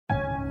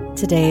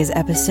Today's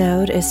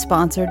episode is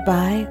sponsored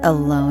by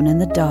Alone in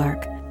the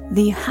Dark,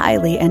 the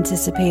highly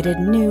anticipated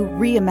new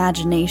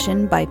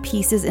reimagination by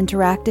Pieces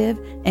Interactive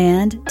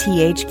and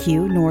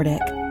THQ Nordic.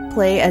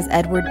 Play as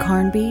Edward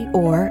Carnby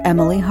or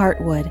Emily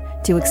Hartwood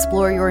to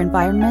explore your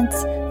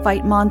environments,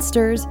 fight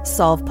monsters,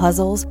 solve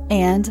puzzles,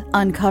 and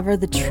uncover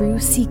the true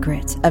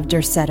secret of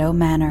Derceto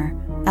Manor.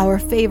 Our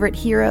favorite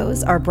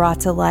heroes are brought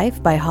to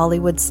life by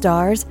Hollywood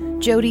stars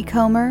Jodie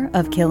Comer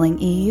of Killing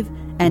Eve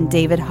and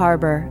David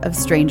Harbour of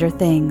Stranger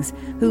Things,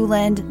 who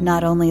lend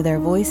not only their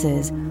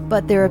voices,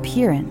 but their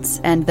appearance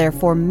and their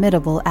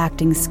formidable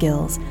acting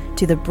skills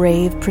to the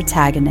brave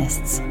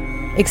protagonists.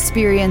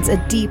 Experience a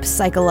deep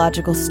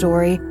psychological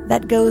story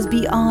that goes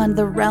beyond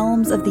the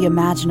realms of the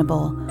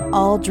imaginable,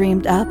 all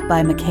dreamed up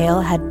by Mikhail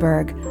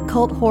Hedberg,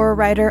 cult horror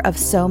writer of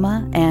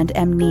Soma and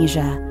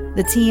Amnesia.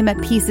 The team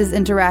at Pieces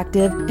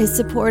Interactive is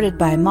supported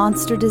by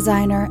monster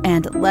designer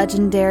and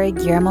legendary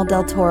Guillermo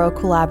del Toro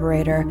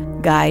collaborator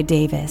Guy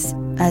Davis,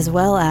 as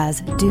well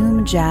as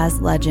Doom jazz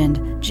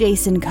legend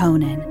Jason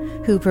Conan,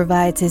 who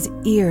provides his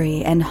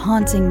eerie and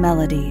haunting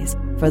melodies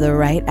for the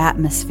right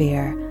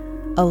atmosphere.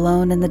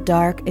 Alone in the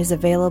Dark is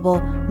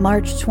available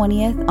March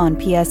 20th on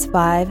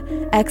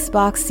PS5,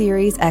 Xbox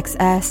Series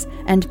XS,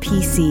 and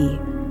PC.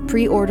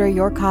 Pre-order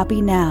your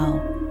copy now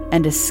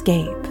and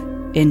escape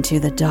into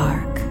the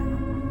dark.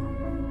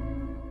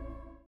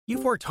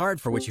 You've worked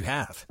hard for what you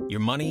have. Your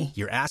money,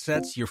 your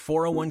assets, your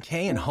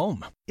 401k, and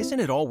home. Isn't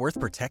it all worth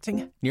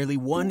protecting? Nearly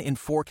 1 in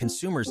 4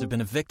 consumers have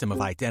been a victim of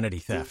identity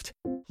theft.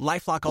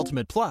 LifeLock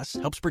Ultimate Plus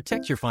helps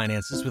protect your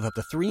finances with up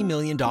to $3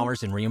 million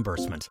in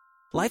reimbursement.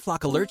 LifeLock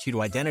alerts you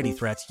to identity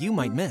threats you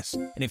might miss.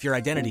 And if your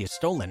identity is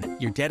stolen,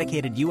 your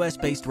dedicated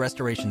U.S.-based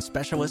restoration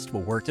specialist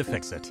will work to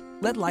fix it.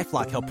 Let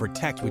LifeLock help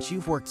protect what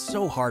you've worked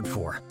so hard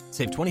for.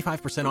 Save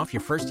 25% off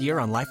your first year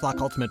on LifeLock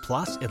Ultimate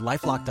Plus at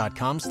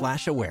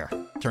LifeLock.com/aware.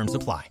 Terms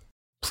apply.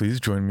 Please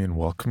join me in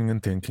welcoming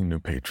and thanking new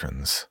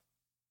patrons.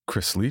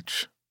 Chris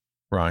Leach,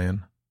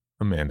 Ryan,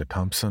 Amanda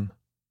Thompson,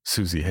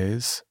 Susie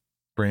Hayes,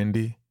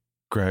 Brandy,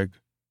 Greg,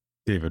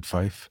 David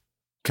Fife,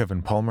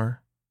 Kevin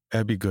Palmer,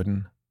 Abby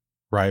Gooden,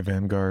 Rye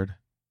Vanguard,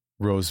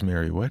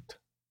 Rosemary Witt,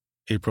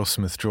 April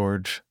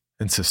Smith-George,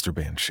 and Sister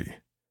Banshee.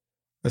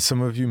 As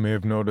some of you may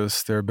have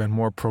noticed, there have been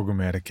more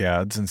programmatic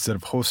ads instead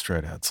of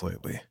host-read ads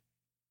lately.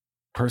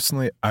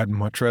 Personally, I'd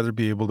much rather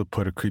be able to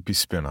put a creepy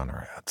spin on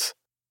our ads.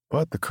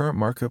 But the current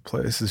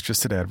marketplace is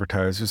just that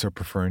advertisers are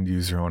preferring to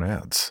use their own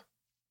ads.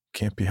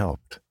 Can't be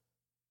helped.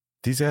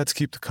 These ads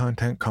keep the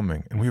content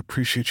coming, and we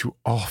appreciate you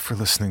all for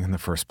listening in the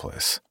first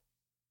place.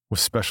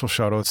 With special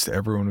shoutouts to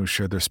everyone who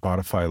shared their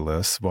Spotify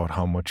lists about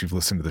how much you've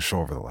listened to the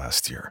show over the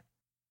last year.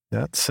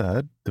 That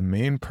said, the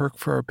main perk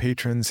for our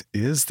patrons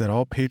is that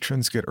all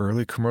patrons get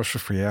early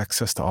commercial-free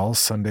access to all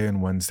Sunday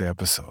and Wednesday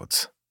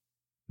episodes.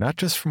 Not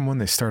just from when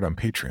they start on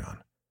Patreon,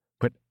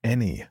 but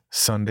any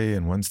Sunday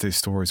and Wednesday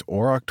stories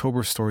or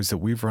October stories that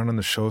we've run on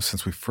the show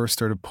since we first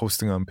started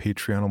posting on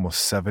Patreon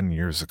almost 7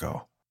 years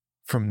ago.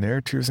 From there,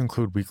 tiers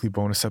include weekly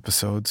bonus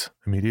episodes,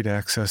 immediate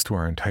access to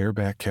our entire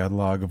back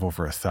catalog of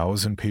over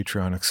 1,000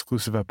 Patreon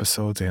exclusive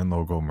episodes, and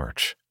logo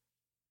merch.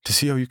 To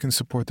see how you can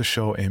support the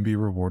show and be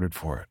rewarded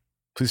for it,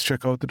 please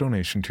check out the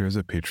donation tiers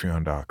at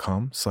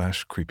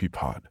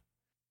patreon.com/creepypod.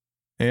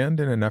 And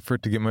in an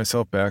effort to get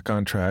myself back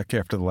on track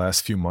after the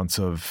last few months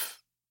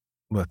of,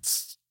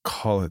 let's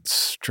call it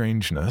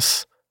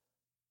strangeness,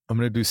 I'm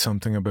going to do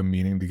something I've been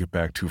meaning to get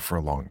back to for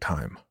a long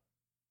time.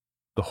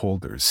 The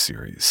Holders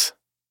series.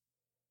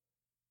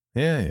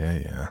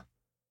 Yeah.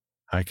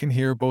 I can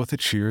hear both the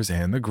cheers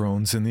and the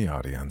groans in the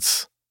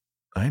audience.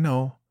 I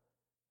know.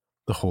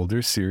 The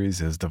Holders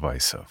series is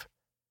divisive.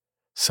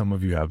 Some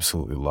of you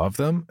absolutely love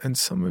them, and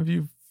some of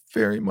you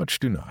very much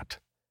do not.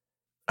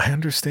 I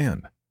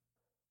understand.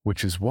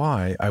 Which is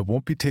why I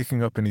won't be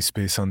taking up any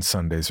space on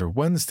Sundays or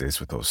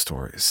Wednesdays with those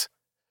stories.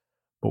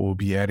 But we'll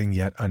be adding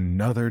yet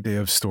another day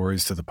of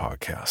stories to the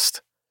podcast.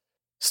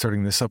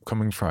 Starting this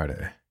upcoming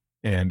Friday,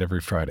 and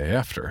every Friday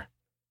after,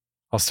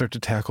 I'll start to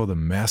tackle the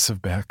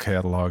massive back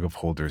catalog of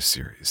Holders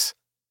series.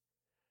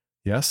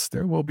 Yes,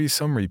 there will be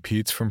some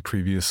repeats from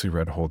previously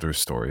read Holders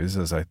stories,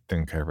 as I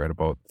think I read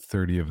about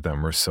 30 of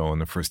them or so in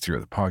the first year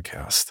of the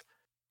podcast,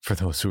 for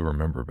those who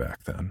remember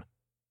back then.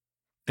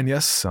 And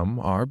yes, some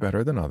are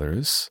better than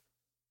others.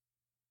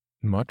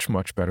 Much,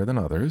 much better than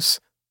others.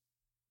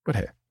 But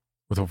hey,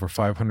 with over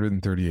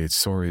 538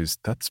 stories,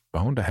 that's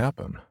bound to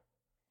happen.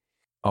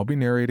 I'll be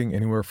narrating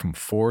anywhere from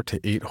 4 to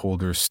 8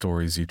 Holders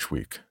stories each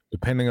week,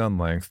 depending on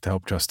length, to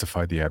help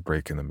justify the ad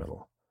break in the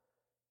middle.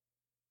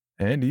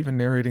 And even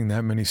narrating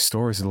that many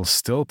stories, it'll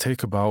still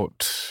take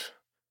about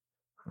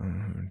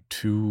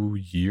 2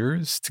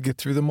 years to get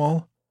through them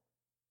all.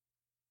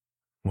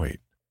 Wait,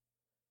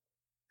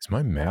 is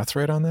my math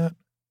right on that?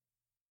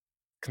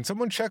 Can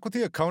someone check with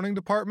the accounting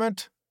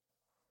department?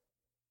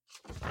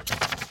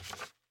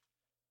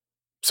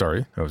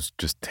 Sorry, I was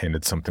just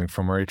handed something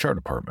from our HR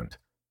department.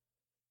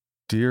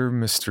 Dear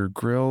Mr.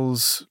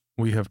 Grills,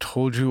 we have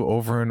told you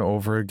over and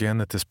over again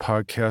that this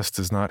podcast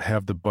does not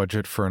have the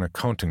budget for an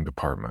accounting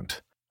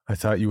department. I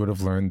thought you would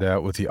have learned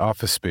that with the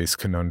Office Space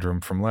conundrum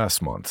from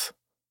last month.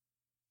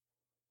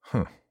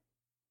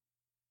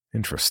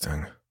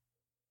 Interesting.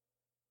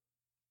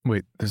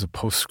 Wait, there's a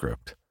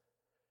postscript.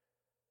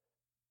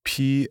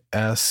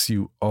 P.S.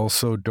 You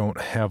also don't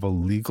have a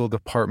legal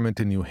department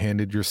and you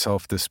handed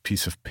yourself this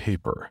piece of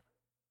paper.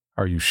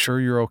 Are you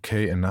sure you're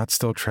okay and not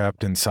still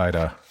trapped inside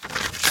a...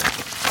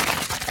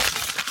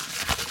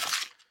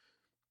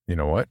 You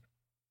know what?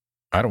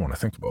 I don't want to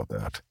think about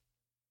that.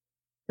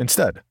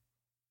 Instead,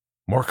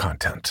 more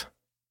content.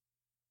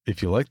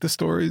 If you like the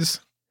stories,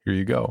 here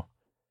you go.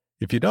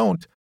 If you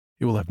don't,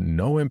 it will have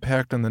no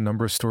impact on the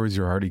number of stories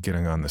you're already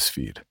getting on this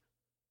feed.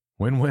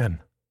 Win-win.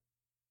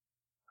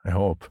 I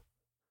hope.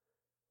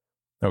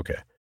 Okay,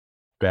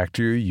 back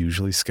to your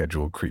usually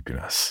scheduled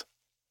creepiness.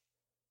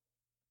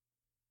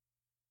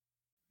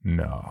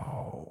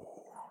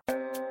 No.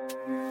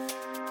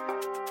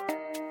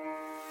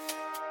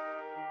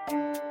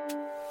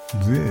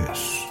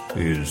 This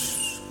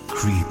is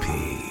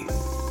Creepy,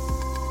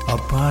 a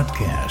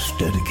podcast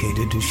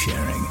dedicated to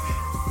sharing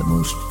the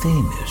most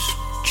famous,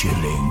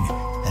 chilling,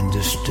 and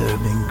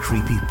disturbing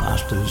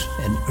creepypastas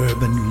and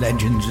urban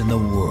legends in the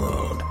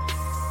world.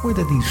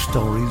 Whether these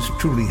stories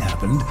truly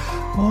happened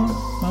or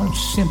are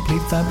simply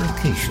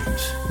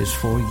fabrications is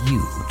for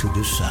you to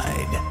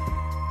decide.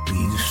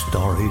 These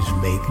stories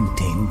may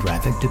contain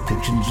graphic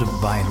depictions of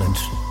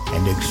violence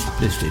and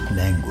explicit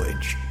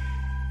language.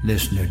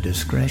 Listener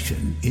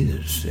discretion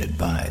is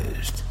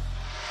advised.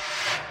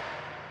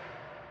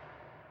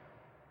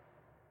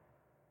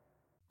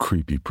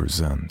 Creepy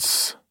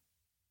presents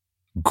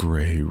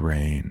Gray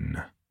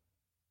Rain,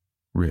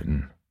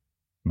 written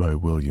by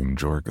William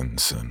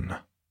Jorgensen.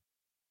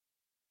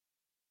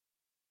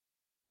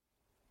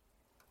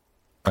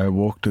 I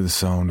awoke to the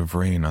sound of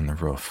rain on the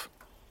roof.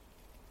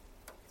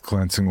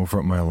 Glancing over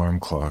at my alarm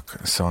clock,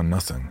 I saw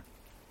nothing.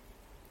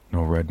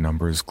 No red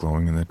numbers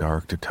glowing in the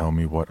dark to tell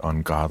me what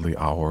ungodly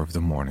hour of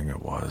the morning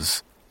it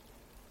was.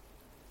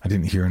 I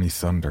didn't hear any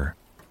thunder,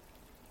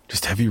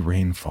 just heavy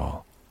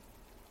rainfall.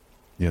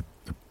 Yet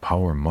the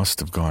power must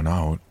have gone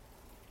out.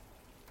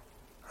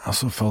 I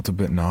also felt a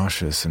bit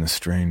nauseous in a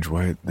strange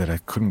way that I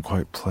couldn't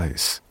quite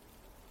place.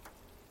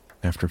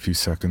 After a few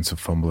seconds of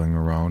fumbling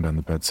around on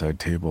the bedside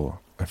table,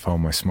 I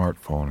found my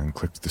smartphone and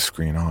clicked the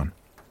screen on.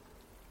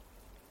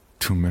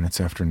 2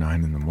 minutes after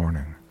 9 in the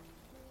morning.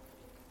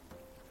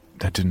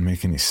 That didn't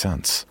make any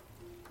sense.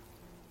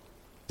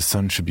 The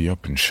sun should be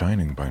up and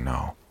shining by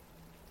now.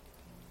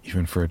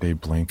 Even for a day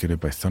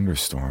blanketed by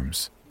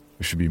thunderstorms,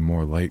 there should be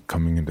more light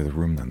coming into the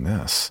room than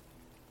this.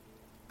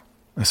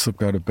 I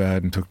slipped out of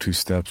bed and took 2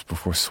 steps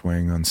before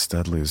swaying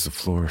unsteadily as the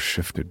floor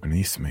shifted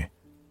beneath me.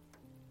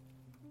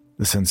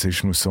 The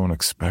sensation was so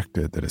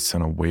unexpected that it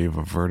sent a wave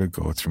of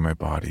vertigo through my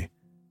body,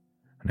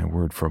 and I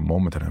worried for a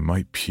moment that I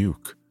might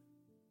puke.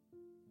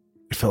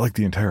 It felt like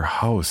the entire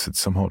house had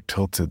somehow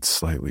tilted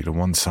slightly to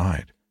one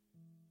side,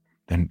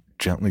 then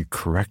gently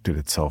corrected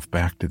itself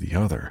back to the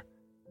other.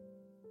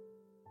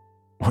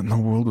 What in the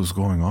world was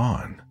going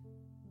on?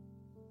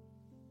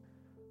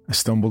 I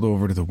stumbled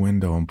over to the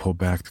window and pulled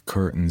back the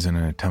curtains in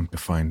an attempt to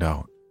find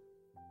out.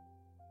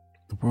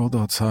 The world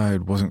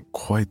outside wasn't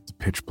quite the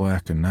pitch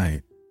black of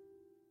night,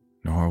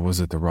 nor was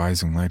it the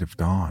rising light of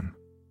dawn.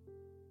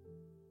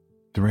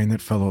 The rain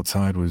that fell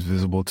outside was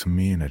visible to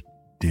me in a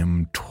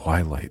dim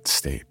twilight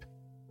state,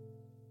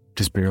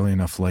 just barely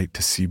enough light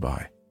to see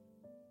by.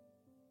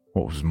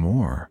 What was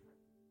more,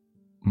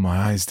 my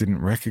eyes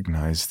didn't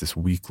recognize this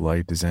weak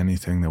light as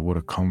anything that would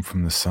have come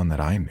from the sun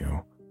that I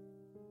knew.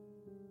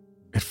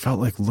 It felt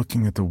like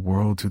looking at the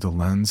world through the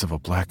lens of a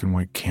black and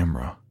white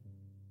camera,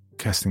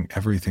 casting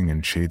everything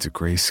in shades of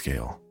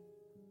grayscale.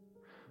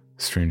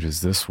 Strange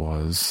as this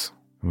was,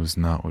 it was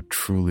not what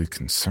truly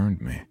concerned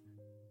me.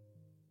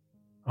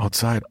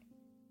 Outside,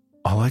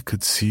 all I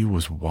could see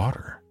was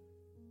water.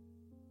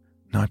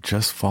 Not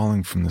just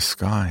falling from the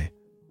sky,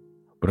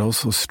 but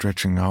also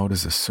stretching out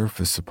as a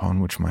surface upon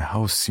which my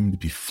house seemed to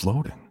be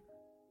floating.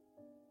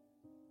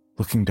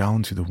 Looking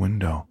down through the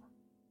window,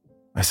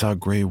 I saw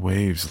gray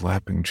waves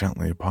lapping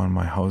gently upon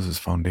my house's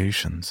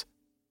foundations.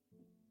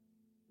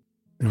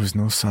 There was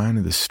no sign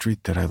of the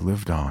street that I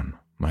lived on,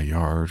 my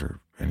yard, or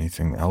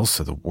anything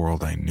else of the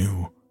world I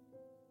knew.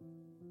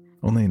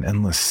 Only an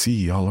endless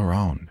sea all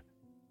around.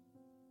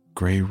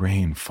 Gray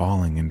rain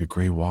falling into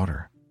gray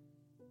water.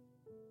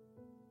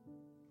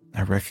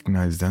 I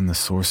recognized then the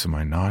source of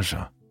my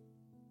nausea.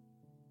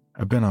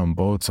 I've been on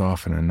boats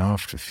often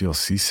enough to feel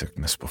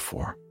seasickness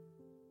before.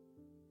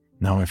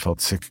 Now I felt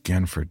sick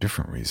again for a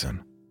different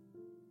reason.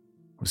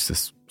 Was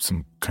this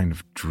some kind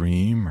of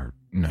dream or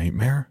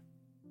nightmare?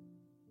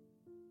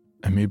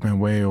 I made my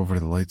way over to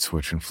the light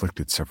switch and flicked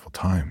it several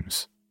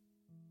times.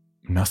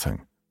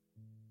 Nothing.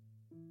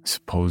 I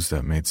suppose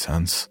that made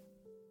sense.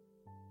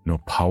 No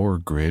power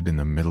grid in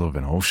the middle of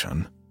an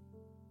ocean.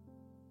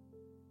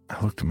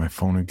 I looked at my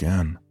phone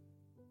again.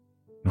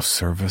 No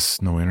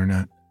service, no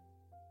internet.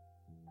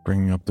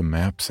 Bringing up the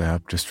Maps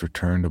app just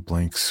returned a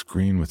blank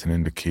screen with an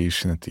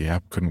indication that the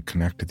app couldn't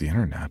connect to the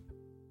internet.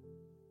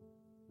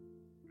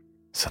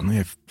 Suddenly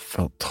I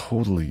felt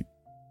totally,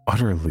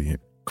 utterly,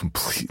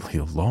 completely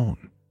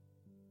alone.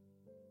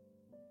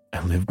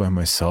 I lived by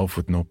myself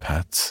with no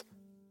pets.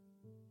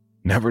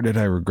 Never did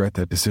I regret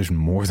that decision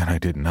more than I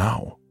did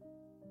now.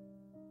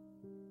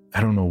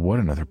 I don't know what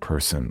another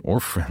person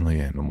or friendly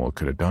animal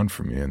could have done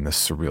for me in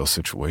this surreal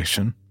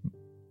situation,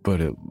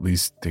 but at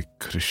least they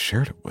could have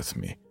shared it with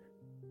me.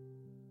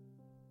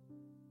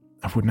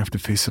 I wouldn't have to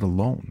face it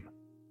alone.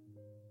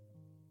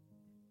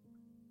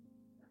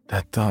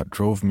 That thought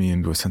drove me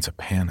into a sense of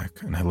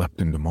panic, and I leapt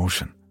into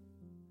motion,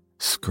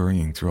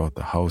 scurrying throughout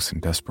the house in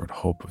desperate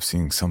hope of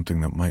seeing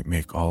something that might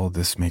make all of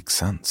this make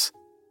sense.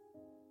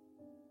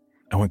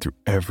 I went through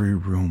every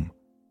room,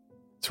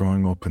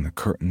 throwing open the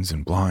curtains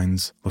and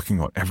blinds,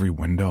 looking out every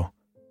window.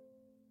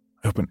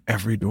 I opened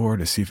every door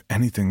to see if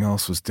anything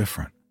else was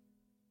different.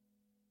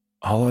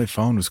 All I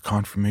found was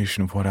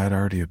confirmation of what I'd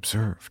already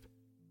observed.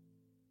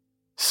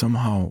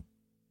 Somehow,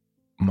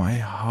 my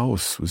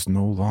house was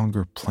no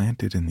longer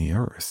planted in the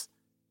earth,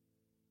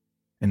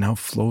 and now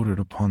floated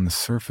upon the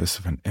surface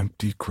of an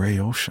empty gray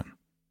ocean.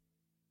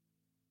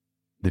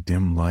 The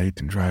dim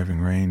light and driving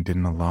rain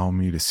didn't allow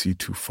me to see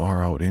too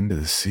far out into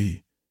the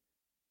sea,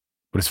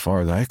 but as far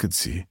as I could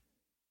see,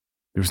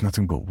 there was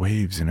nothing but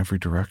waves in every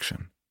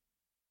direction.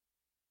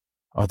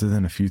 Other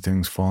than a few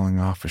things falling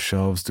off of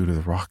shelves due to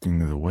the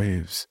rocking of the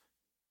waves,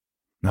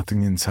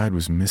 nothing inside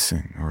was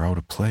missing or out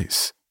of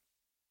place.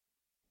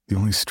 The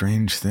only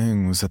strange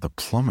thing was that the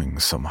plumbing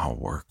somehow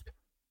worked,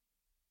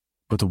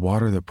 but the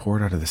water that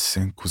poured out of the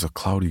sink was a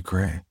cloudy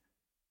gray,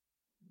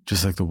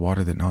 just like the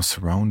water that now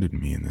surrounded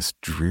me in this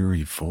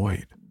dreary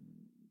void.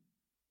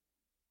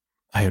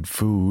 I had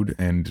food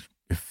and,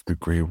 if the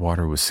gray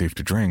water was safe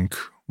to drink,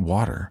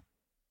 water.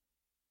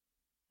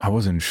 I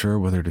wasn't sure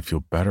whether to feel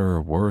better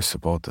or worse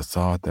about the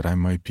thought that I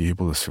might be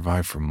able to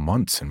survive for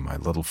months in my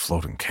little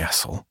floating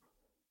castle.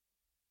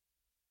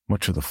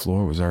 Much of the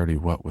floor was already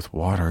wet with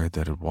water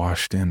that had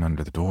washed in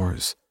under the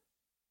doors.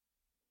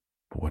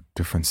 But what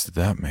difference did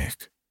that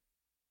make?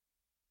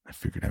 I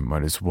figured I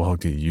might as well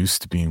get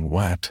used to being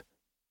wet,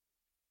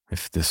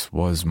 if this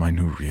was my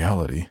new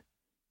reality.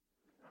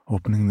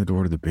 Opening the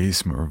door to the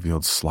basement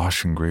revealed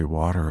sloshing gray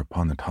water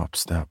upon the top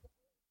step.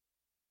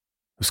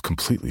 It was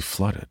completely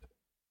flooded,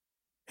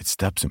 its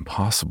depths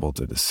impossible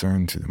to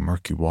discern through the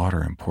murky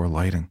water and poor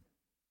lighting.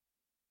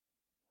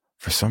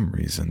 For some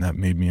reason, that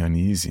made me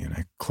uneasy, and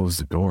I closed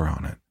the door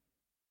on it.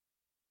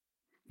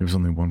 There was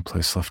only one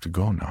place left to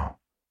go now.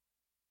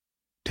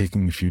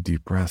 Taking a few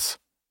deep breaths,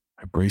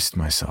 I braced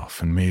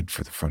myself and made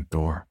for the front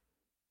door.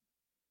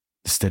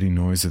 The steady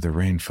noise of the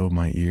rain filled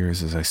my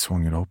ears as I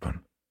swung it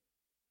open,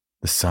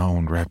 the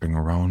sound wrapping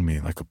around me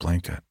like a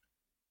blanket.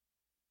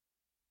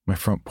 My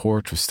front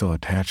porch was still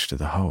attached to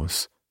the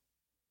house,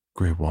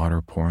 gray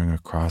water pouring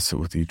across it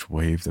with each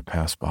wave that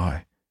passed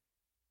by.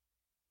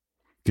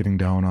 Getting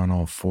down on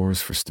all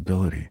fours for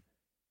stability,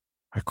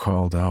 I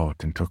crawled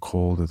out and took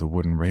hold of the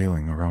wooden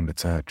railing around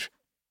its edge,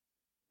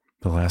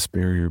 the last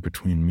barrier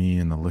between me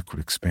and the liquid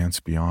expanse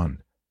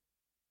beyond.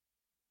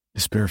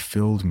 Despair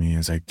filled me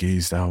as I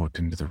gazed out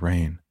into the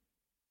rain.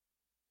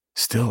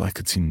 Still, I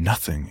could see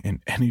nothing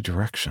in any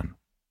direction.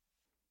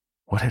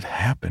 What had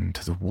happened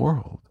to the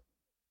world?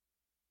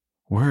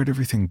 Where had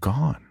everything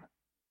gone?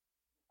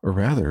 Or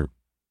rather,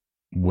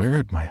 where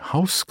had my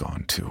house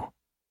gone to?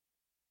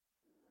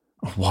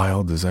 A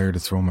wild desire to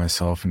throw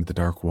myself into the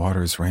dark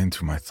waters ran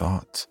through my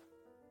thoughts.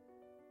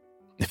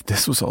 If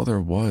this was all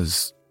there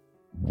was,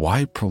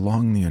 why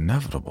prolong the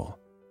inevitable?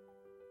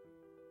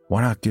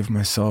 Why not give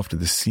myself to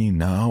the sea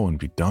now and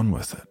be done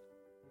with it?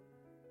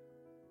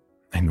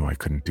 I knew I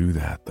couldn't do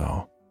that,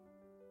 though.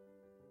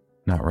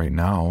 Not right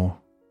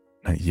now,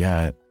 not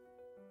yet,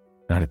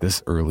 not at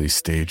this early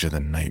stage of the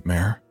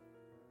nightmare.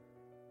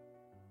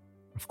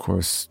 Of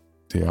course,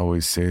 they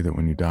always say that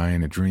when you die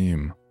in a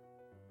dream,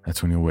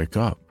 that's when you'll wake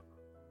up.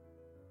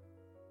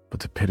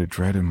 But the pit of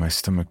dread in my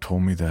stomach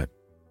told me that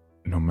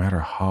no matter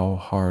how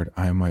hard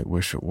I might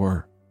wish it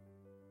were,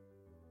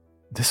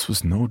 this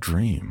was no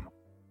dream.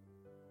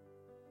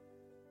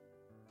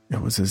 It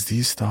was as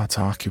these thoughts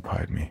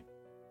occupied me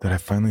that I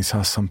finally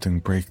saw something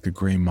break the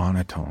gray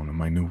monotone of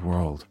my new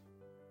world.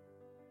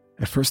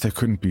 At first I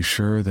couldn't be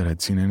sure that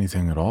I'd seen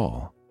anything at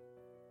all,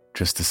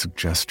 just the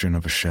suggestion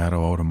of a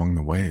shadow out among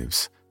the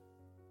waves.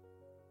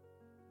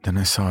 Then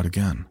I saw it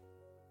again,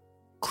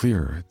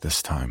 clearer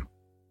this time,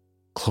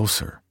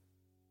 closer.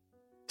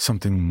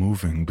 Something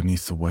moving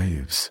beneath the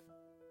waves.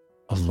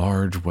 A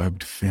large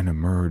webbed fin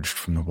emerged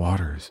from the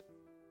waters,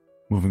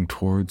 moving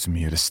towards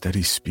me at a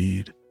steady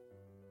speed.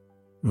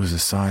 It was the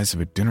size of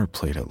a dinner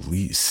plate at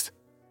least,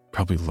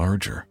 probably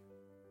larger,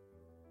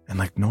 and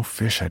like no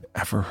fish I'd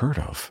ever heard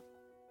of.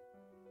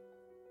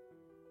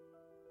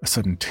 A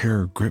sudden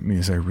terror gripped me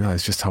as I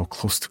realized just how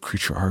close the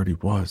creature already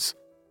was.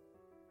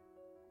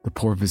 The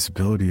poor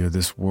visibility of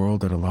this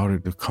world had allowed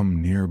it to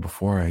come near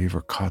before I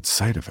ever caught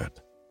sight of it.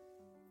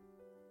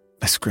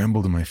 I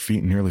scrambled to my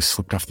feet and nearly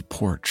slipped off the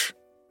porch,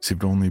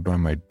 saved only by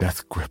my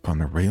death grip on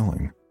the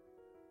railing.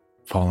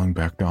 Falling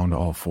back down to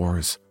all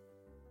fours,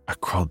 I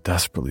crawled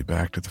desperately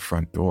back to the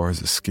front door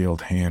as a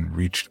scaled hand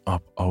reached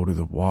up out of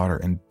the water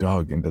and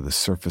dug into the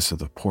surface of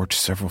the porch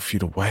several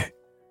feet away.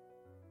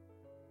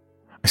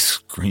 I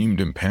screamed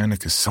in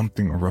panic as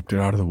something erupted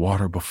out of the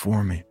water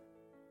before me,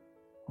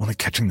 only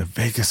catching the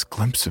vaguest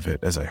glimpse of it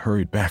as I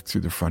hurried back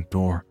through the front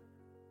door.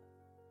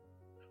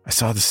 I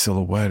saw the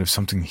silhouette of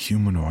something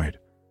humanoid,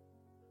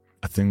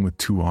 a thing with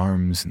 2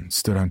 arms and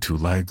stood on 2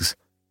 legs,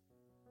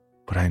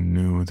 but I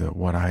knew that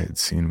what I had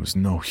seen was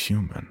no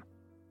human.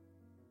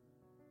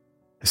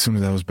 As soon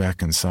as I was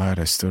back inside,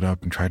 I stood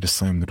up and tried to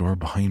slam the door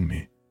behind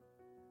me,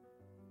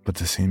 but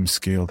the same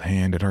scaled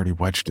hand had already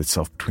wedged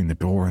itself between the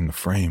door and the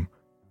frame,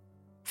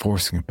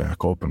 forcing it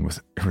back open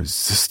with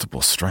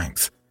irresistible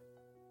strength.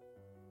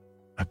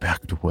 I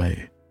backed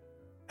away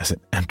as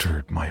it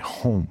entered my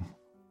home.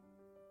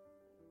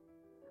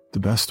 The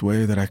best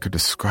way that I could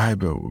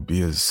describe it would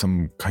be as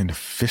some kind of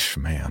fish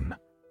man.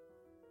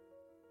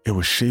 It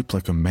was shaped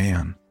like a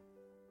man,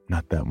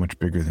 not that much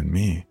bigger than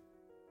me,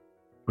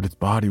 but its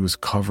body was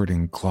covered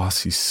in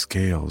glossy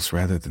scales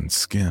rather than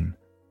skin.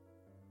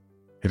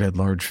 It had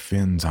large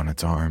fins on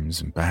its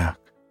arms and back,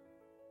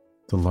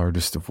 the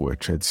largest of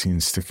which I'd seen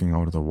sticking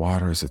out of the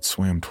water as it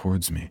swam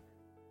towards me.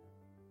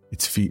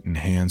 Its feet and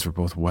hands were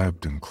both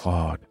webbed and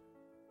clawed.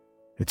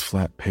 Its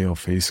flat, pale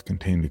face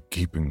contained a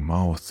gaping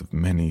mouth of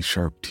many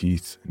sharp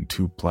teeth and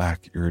 2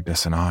 black,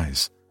 iridescent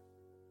eyes.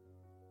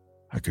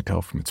 I could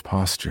tell from its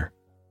posture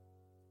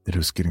that it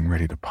was getting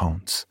ready to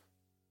pounce.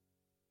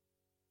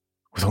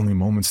 With only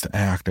moments to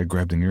act, I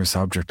grabbed the nearest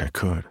object I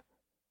could,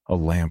 a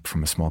lamp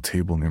from a small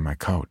table near my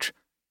couch.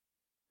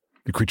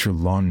 The creature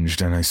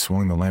lunged and I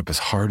swung the lamp as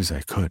hard as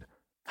I could,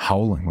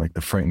 howling like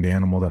the frightened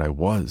animal that I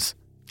was.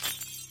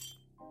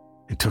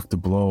 It took the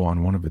blow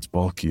on one of its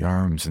bulky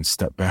arms and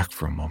stepped back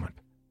for a moment,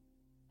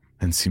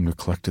 then seemed to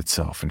collect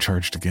itself and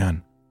charged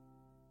again,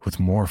 with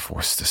more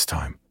force this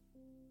time.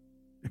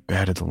 It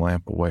batted the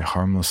lamp away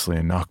harmlessly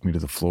and knocked me to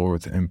the floor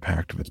with the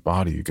impact of its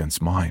body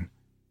against mine.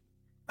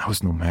 I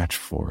was no match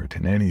for it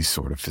in any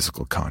sort of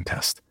physical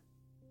contest.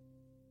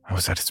 I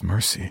was at its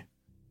mercy.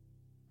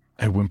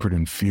 I whimpered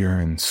in fear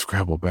and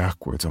scrabbled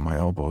backwards on my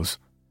elbows,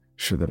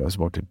 sure that I was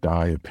about to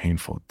die a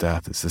painful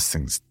death as this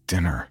thing's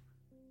dinner.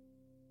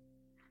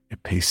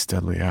 It paced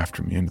steadily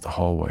after me into the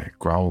hallway,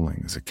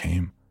 growling as it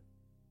came,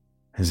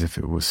 as if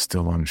it was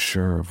still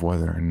unsure of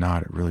whether or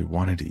not it really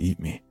wanted to eat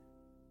me.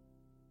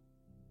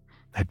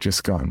 I'd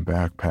just gotten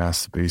back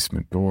past the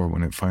basement door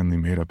when it finally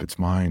made up its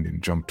mind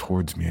and jumped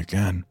towards me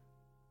again.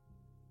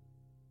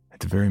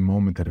 At the very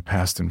moment that it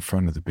passed in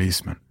front of the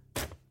basement,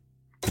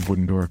 the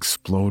wooden door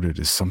exploded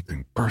as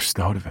something burst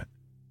out of it,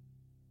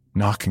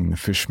 knocking the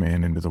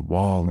fishman into the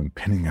wall and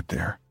pinning it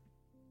there.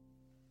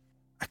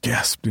 I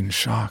gasped in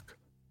shock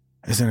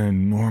as an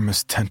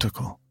enormous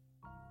tentacle,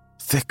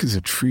 thick as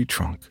a tree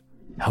trunk,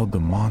 held the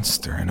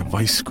monster in a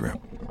vice grip.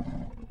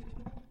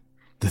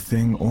 The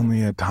thing only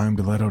had time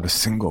to let out a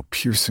single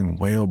piercing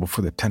wail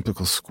before the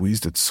tentacle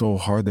squeezed it so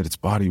hard that its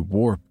body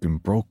warped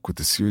and broke with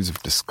a series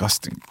of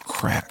disgusting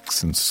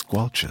cracks and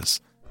squelches.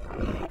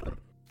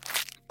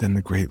 Then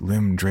the great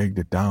limb dragged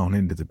it down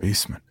into the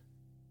basement,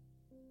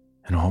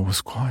 and all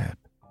was quiet,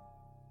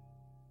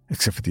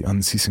 except for the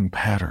unceasing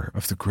patter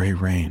of the gray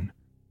rain.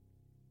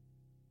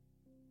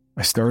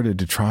 I started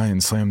to try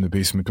and slam the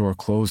basement door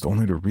closed,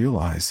 only to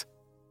realize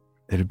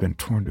that it had been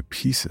torn to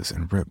pieces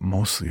and ripped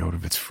mostly out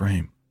of its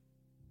frame.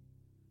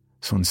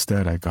 So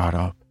instead, I got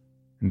up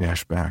and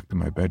dashed back to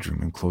my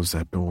bedroom and closed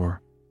that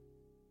door,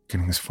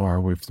 getting as far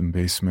away from the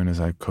basement as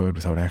I could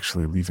without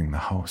actually leaving the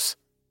house.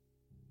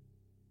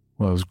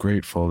 While I was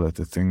grateful that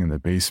the thing in the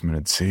basement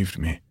had saved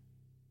me,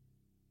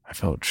 I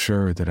felt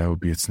sure that I would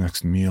be its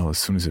next meal as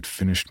soon as it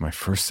finished my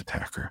first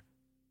attacker.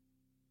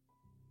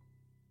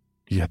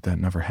 Yet that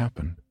never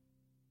happened.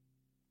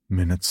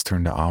 Minutes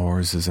turned to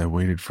hours as I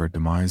waited for a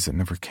demise that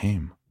never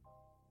came.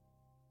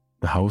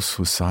 The house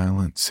was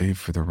silent save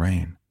for the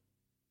rain.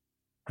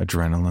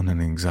 Adrenaline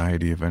and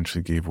anxiety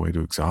eventually gave way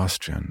to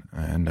exhaustion,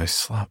 and I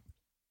slept.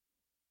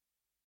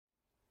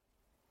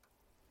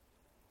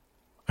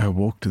 I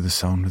awoke to the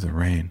sound of the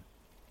rain,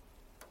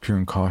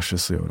 peering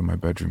cautiously out of my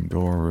bedroom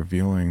door,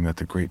 revealing that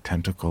the great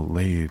tentacle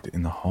laid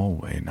in the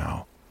hallway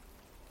now,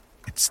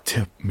 its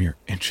tip mere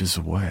inches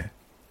away.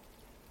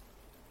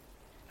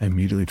 I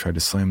immediately tried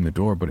to slam the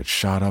door, but it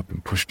shot up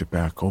and pushed it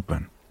back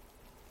open,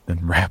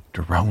 then wrapped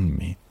around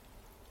me.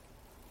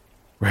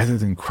 Rather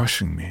than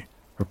crushing me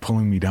or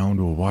pulling me down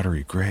to a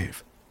watery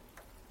grave,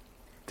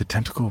 the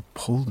tentacle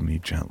pulled me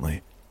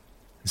gently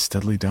and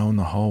steadily down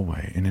the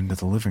hallway and into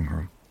the living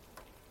room,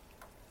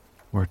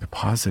 where it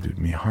deposited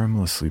me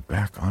harmlessly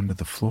back onto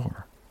the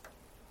floor.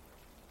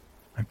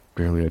 I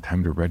barely had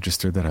time to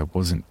register that I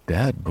wasn't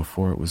dead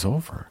before it was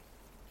over.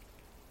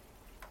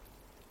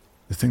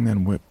 The thing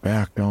then whipped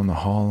back down the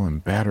hall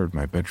and battered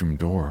my bedroom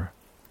door,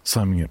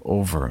 slamming it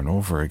over and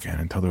over again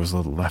until there was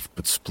little left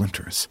but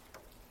splinters.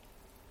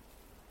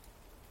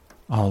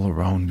 All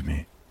around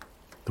me,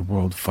 the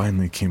world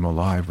finally came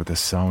alive with a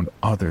sound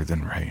other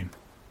than rain.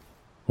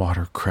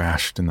 Water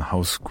crashed and the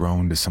house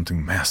groaned as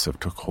something massive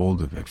took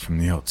hold of it from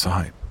the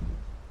outside.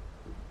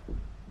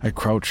 I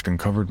crouched and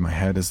covered my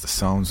head as the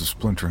sounds of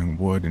splintering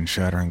wood and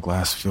shattering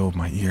glass filled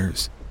my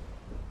ears.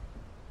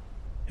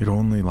 It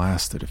only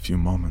lasted a few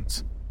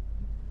moments,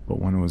 but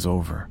when it was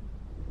over,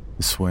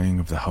 the swaying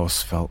of the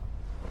house felt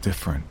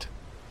different.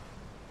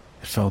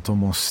 It felt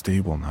almost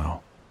stable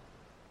now.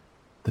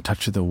 The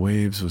touch of the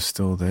waves was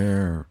still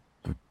there,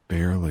 but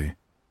barely.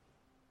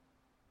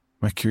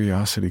 My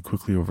curiosity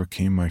quickly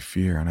overcame my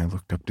fear, and I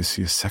looked up to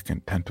see a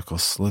second tentacle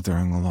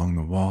slithering along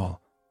the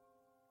wall,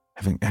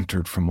 having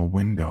entered from a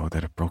window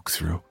that it broke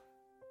through.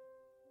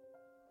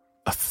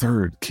 A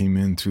third came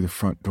in through the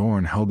front door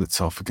and held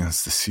itself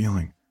against the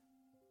ceiling,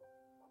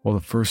 while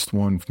the first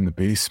one from the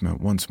basement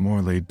once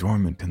more lay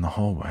dormant in the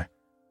hallway.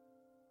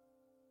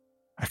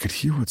 I could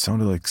hear what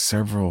sounded like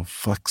several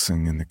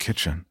flexing in the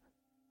kitchen,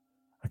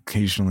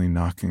 occasionally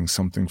knocking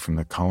something from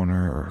the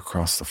counter or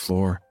across the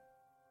floor.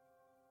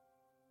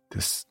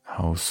 This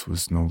house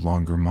was no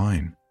longer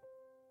mine.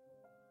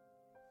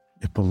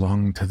 It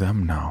belonged to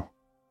them now,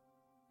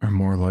 or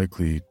more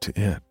likely to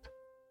it,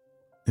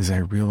 as I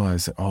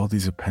realized that all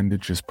these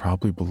appendages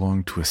probably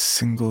belonged to a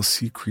single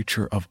sea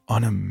creature of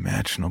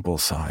unimaginable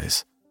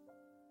size.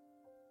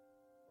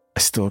 I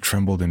still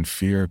trembled in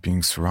fear at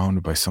being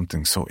surrounded by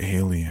something so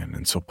alien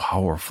and so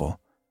powerful.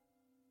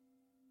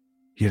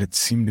 Yet it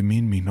seemed to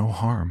mean me no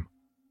harm.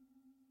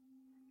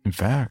 In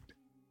fact,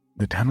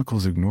 the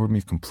tentacles ignored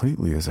me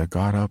completely as I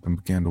got up and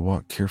began to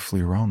walk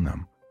carefully around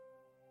them,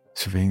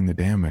 surveying the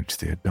damage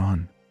they had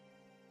done.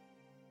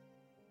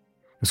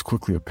 It was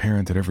quickly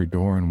apparent that every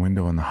door and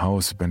window in the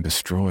house had been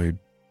destroyed,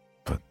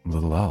 but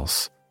little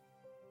else.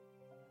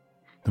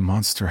 The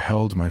monster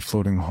held my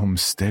floating home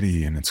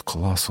steady in its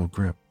colossal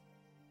grip,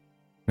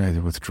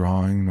 neither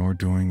withdrawing nor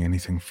doing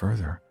anything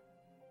further.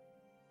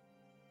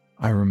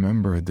 I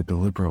remembered the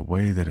deliberate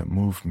way that it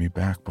moved me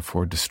back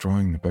before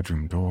destroying the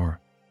bedroom door,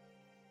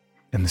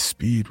 and the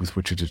speed with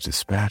which it had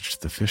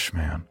dispatched the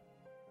fishman.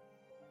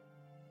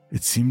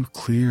 It seemed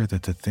clear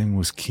that the thing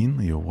was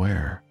keenly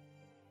aware,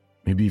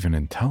 maybe even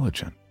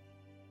intelligent,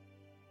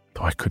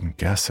 though I couldn't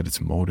guess at its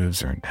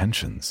motives or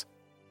intentions.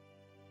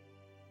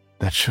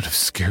 That should have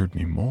scared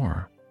me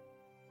more.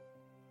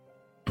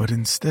 But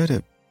instead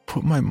it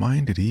put my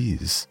mind at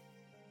ease,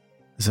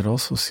 as it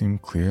also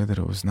seemed clear that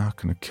it was not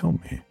going to kill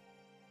me.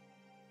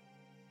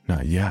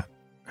 Not yet,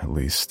 at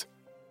least.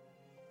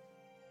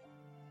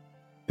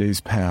 Days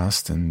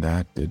passed, and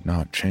that did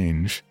not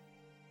change.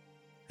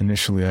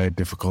 Initially, I had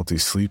difficulty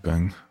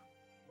sleeping,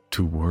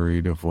 too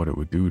worried of what it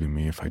would do to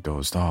me if I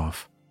dozed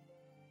off.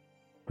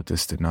 But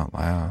this did not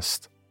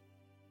last.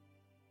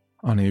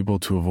 Unable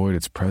to avoid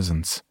its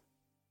presence,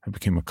 I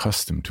became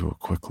accustomed to it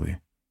quickly.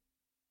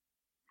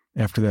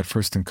 After that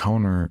first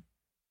encounter,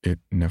 it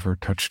never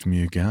touched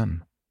me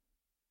again.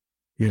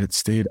 Yet it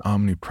stayed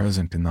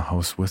omnipresent in the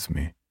house with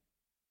me.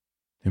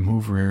 It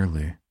moved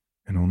rarely,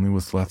 and only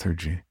with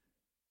lethargy,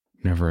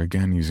 never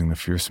again using the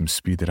fearsome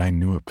speed that I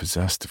knew it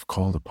possessed if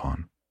called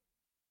upon.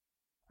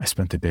 I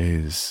spent the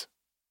days,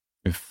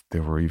 if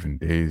there were even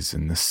days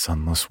in this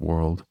sunless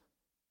world,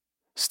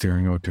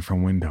 staring out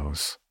different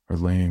windows or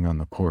laying on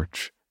the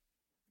porch,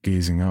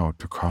 gazing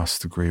out across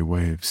the gray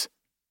waves.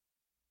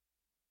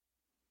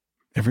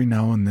 Every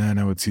now and then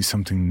I would see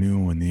something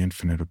new in the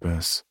infinite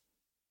abyss.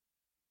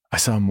 I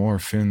saw more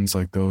fins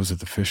like those of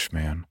the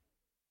fishman,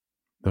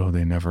 though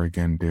they never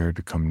again dared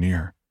to come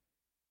near.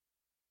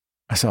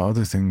 I saw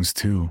other things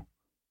too,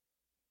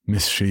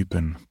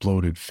 misshapen,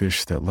 bloated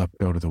fish that leapt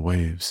out of the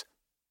waves,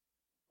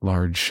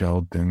 large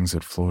shelled things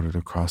that floated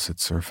across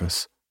its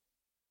surface,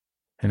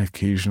 and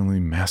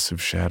occasionally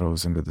massive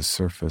shadows under the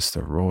surface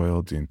that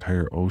roiled the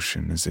entire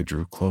ocean as they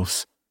drew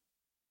close.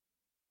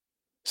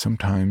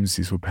 Sometimes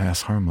these would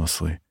pass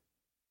harmlessly,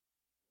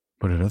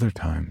 but at other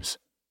times,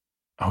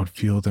 I would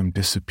feel them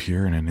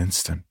disappear in an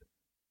instant,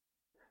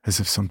 as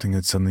if something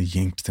had suddenly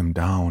yanked them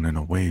down and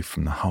away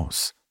from the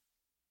house.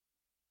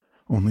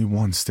 Only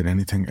once did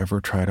anything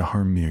ever try to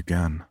harm me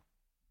again.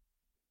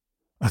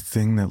 A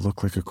thing that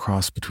looked like a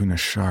cross between a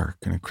shark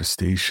and a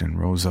crustacean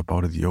rose up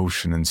out of the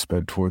ocean and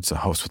sped towards the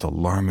house with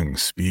alarming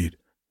speed.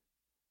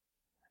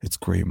 Its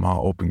great maw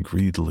opened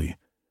greedily,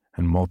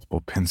 and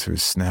multiple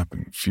pincers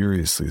snapping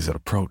furiously as it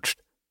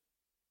approached.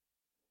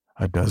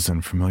 A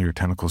dozen familiar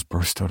tentacles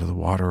burst out of the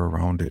water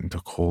around it and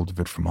took hold of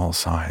it from all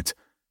sides,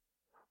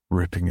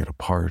 ripping it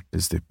apart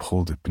as they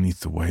pulled it beneath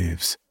the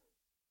waves.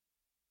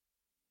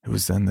 It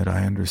was then that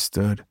I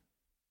understood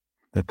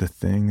that the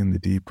thing in the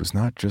deep was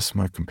not just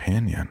my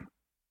companion,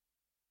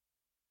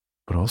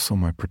 but also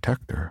my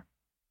protector.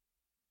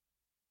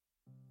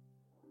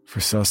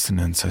 For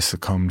sustenance, I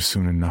succumbed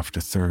soon enough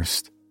to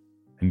thirst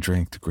and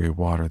drank the gray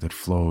water that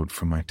flowed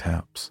from my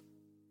taps.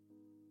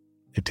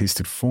 It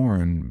tasted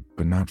foreign,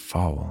 but not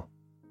foul.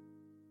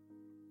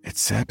 It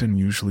sat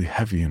unusually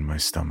heavy in my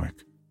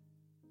stomach,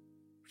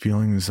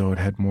 feeling as though it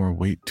had more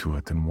weight to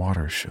it than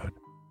water should.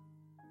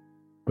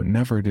 But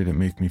never did it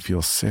make me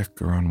feel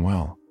sick or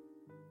unwell.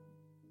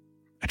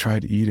 I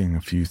tried eating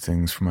a few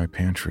things from my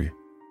pantry,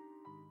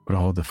 but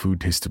all the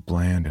food tasted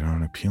bland and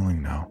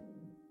unappealing now.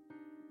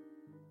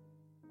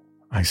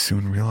 I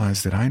soon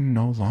realized that I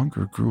no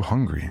longer grew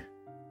hungry.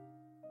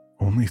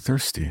 only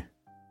thirsty.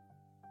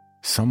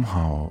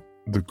 Somehow,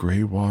 the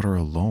gray water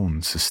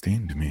alone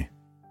sustained me.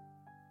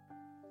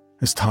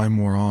 As time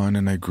wore on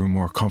and I grew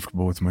more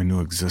comfortable with my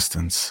new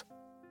existence,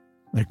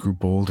 I grew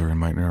bolder in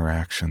my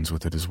interactions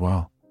with it as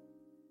well.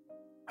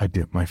 I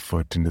dipped my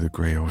foot into the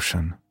gray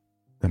ocean,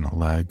 then a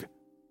leg.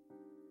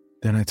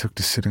 Then I took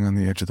to sitting on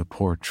the edge of the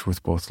porch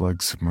with both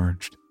legs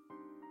submerged.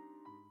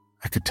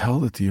 I could tell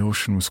that the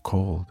ocean was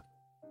cold,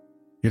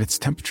 yet its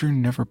temperature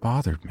never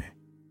bothered me.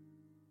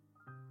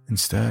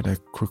 Instead, I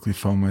quickly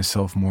found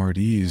myself more at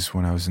ease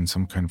when I was in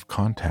some kind of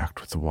contact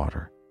with the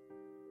water.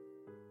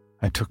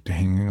 I took to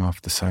hanging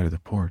off the side of the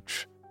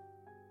porch,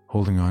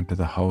 holding onto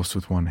the house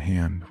with one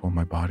hand while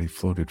my body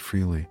floated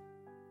freely.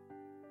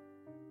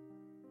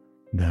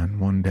 Then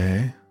one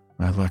day,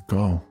 I let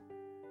go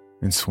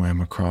and swam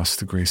across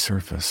the gray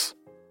surface,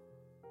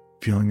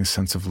 feeling a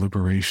sense of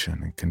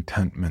liberation and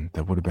contentment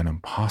that would have been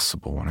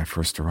impossible when I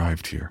first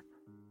arrived here.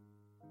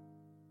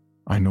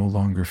 I no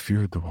longer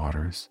feared the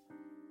waters,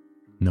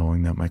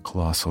 knowing that my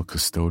colossal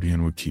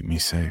custodian would keep me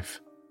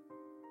safe.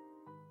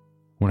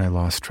 When I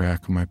lost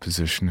track of my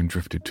position and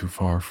drifted too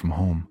far from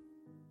home,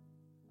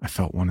 I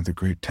felt one of the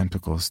great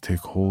tentacles take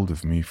hold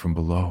of me from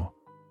below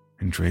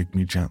and drag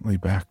me gently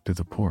back to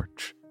the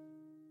porch.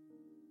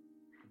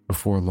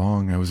 Before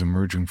long, I was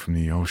emerging from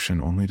the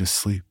ocean only to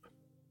sleep.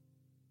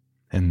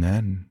 And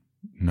then,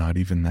 not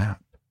even that,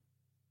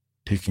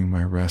 taking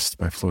my rest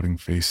by floating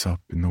face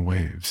up in the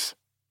waves.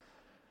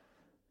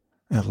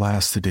 At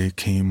last the day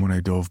came when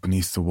I dove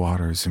beneath the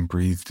waters and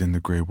breathed in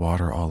the gray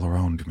water all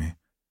around me.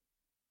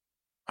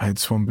 I had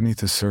swum beneath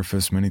the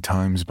surface many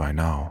times by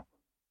now,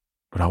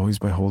 but always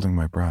by holding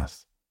my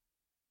breath.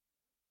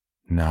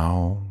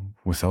 Now,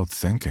 without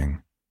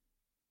thinking,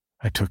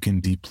 I took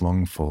in deep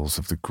lungfuls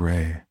of the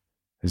gray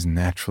as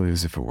naturally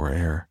as if it were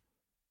air.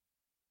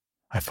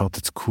 I felt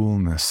its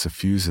coolness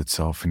suffuse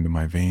itself into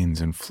my veins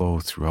and flow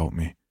throughout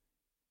me,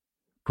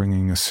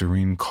 bringing a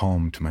serene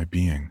calm to my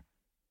being.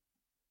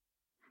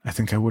 I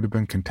think I would have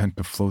been content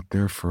to float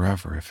there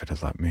forever if it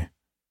had let me.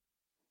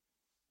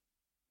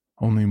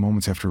 Only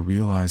moments after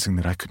realizing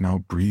that I could now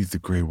breathe the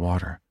gray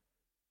water,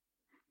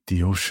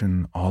 the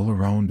ocean all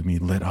around me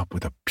lit up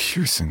with a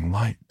piercing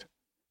light.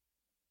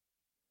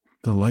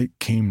 The light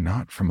came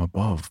not from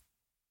above,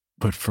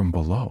 but from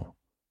below.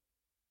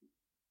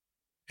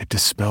 It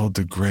dispelled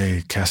the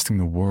gray, casting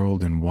the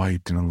world in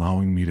white and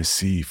allowing me to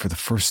see, for the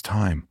first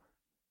time,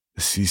 the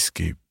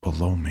seascape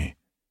below me.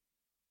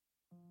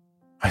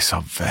 I saw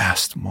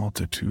vast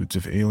multitudes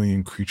of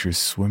alien creatures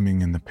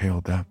swimming in the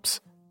pale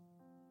depths,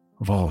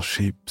 of all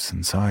shapes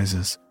and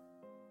sizes.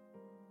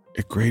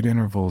 At great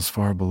intervals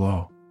far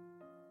below,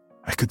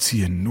 I could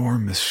see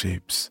enormous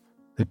shapes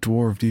that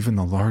dwarfed even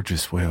the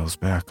largest whales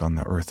back on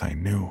the earth I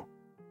knew.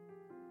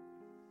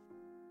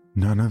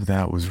 None of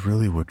that was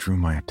really what drew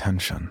my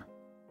attention.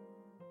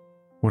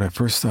 What I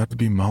first thought to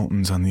be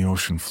mountains on the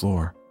ocean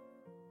floor,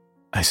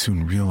 I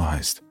soon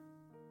realized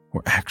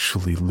were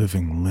actually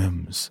living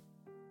limbs.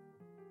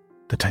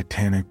 The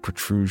titanic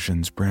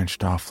protrusions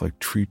branched off like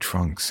tree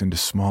trunks into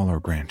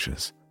smaller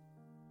branches,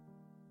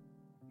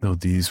 though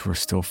these were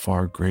still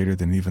far greater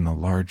than even the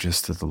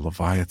largest of the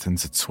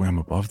leviathans that swam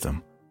above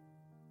them.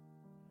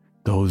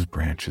 Those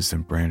branches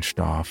then branched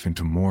off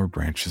into more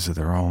branches of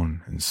their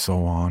own, and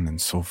so on and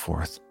so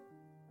forth,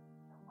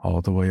 all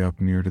the way up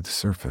near to the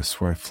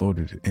surface where I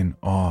floated in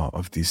awe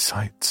of these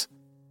sights.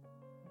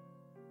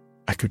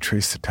 I could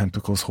trace the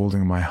tentacles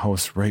holding my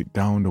house right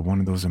down to one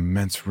of those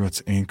immense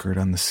roots anchored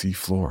on the sea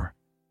floor.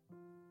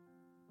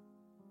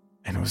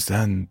 And it was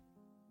then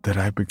that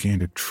I began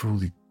to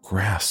truly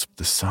grasp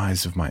the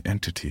size of my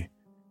entity.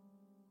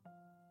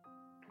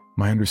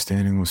 My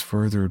understanding was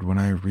furthered when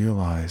I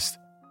realized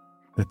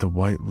that the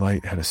white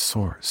light had a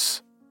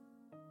source.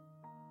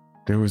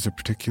 There was a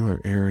particular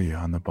area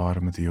on the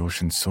bottom of the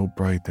ocean so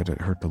bright that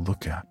it hurt to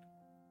look at.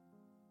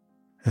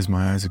 As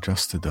my eyes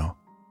adjusted, though,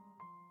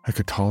 I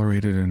could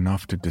tolerate it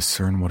enough to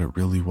discern what it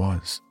really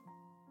was.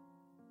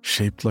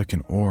 Shaped like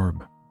an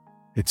orb,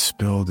 it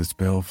spilled its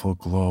baleful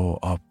glow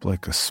up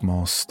like a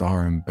small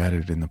star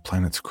embedded in the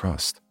planet's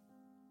crust.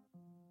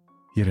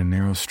 Yet a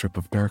narrow strip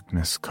of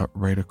darkness cut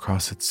right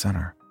across its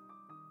center.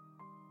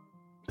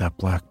 That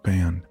black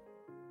band,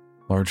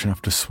 large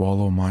enough to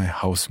swallow my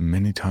house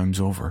many times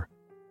over,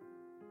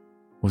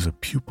 was a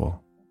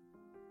pupil.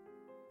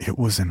 It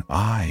was an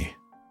eye.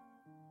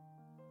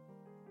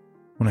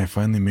 When I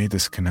finally made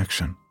this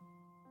connection,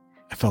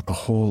 I felt the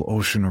whole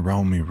ocean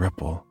around me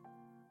ripple,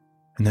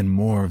 and then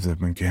more of them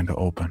began to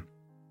open,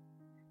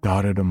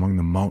 dotted among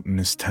the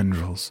mountainous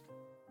tendrils,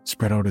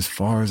 spread out as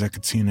far as I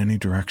could see in any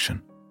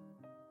direction.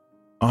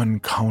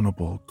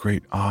 Uncountable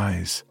great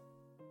eyes,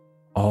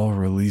 all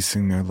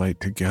releasing their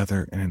light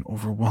together in an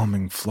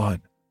overwhelming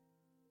flood.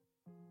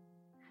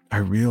 I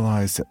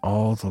realized that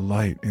all the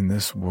light in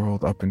this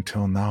world up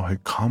until now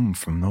had come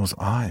from those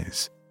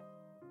eyes.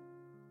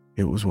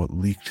 It was what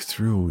leaked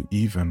through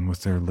even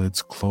with their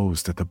lids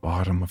closed at the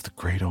bottom of the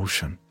great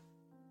ocean.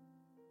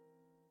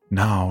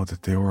 Now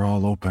that they were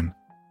all open,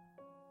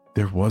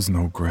 there was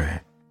no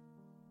gray,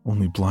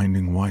 only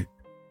blinding white.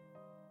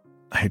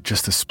 I had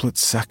just a split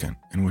second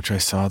in which I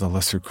saw the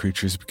lesser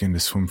creatures begin to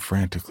swim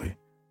frantically,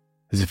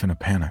 as if in a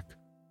panic,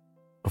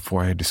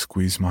 before I had to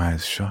squeeze my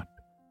eyes shut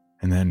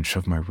and then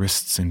shove my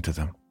wrists into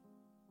them.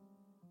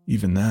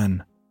 Even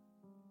then,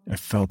 I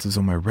felt as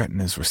though my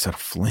retinas were set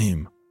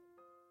aflame.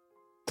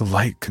 The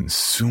light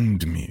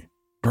consumed me,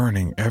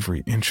 burning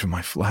every inch of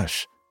my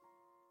flesh.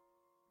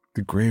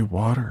 The gray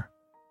water,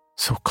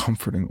 so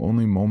comforting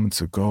only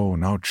moments ago,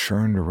 now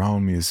churned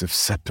around me as if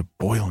set to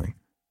boiling.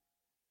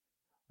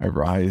 I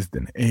writhed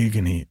in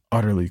agony,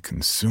 utterly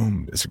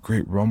consumed, as a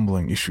great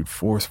rumbling issued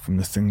forth from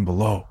the thing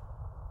below.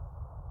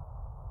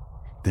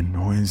 The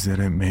noise that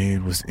it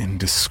made was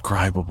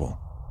indescribable.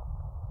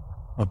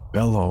 A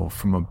bellow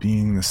from a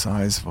being the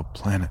size of a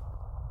planet.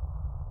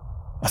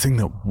 A thing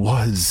that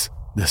was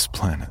this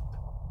planet.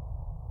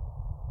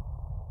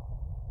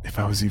 If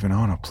I was even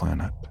on a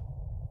planet.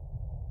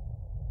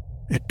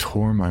 It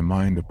tore my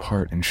mind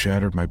apart and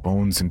shattered my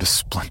bones into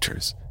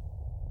splinters.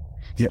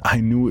 Yet I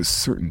knew with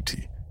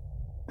certainty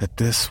that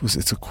this was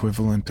its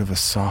equivalent of a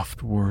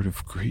soft word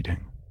of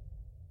greeting.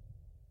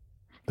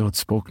 Though it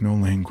spoke no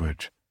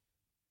language,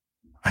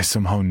 I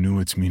somehow knew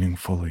its meaning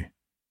fully.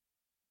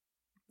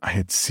 I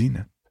had seen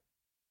it,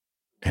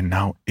 and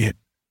now it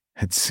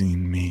had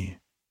seen me.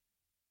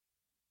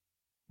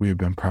 We had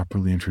been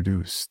properly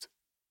introduced.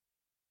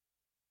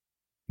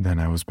 Then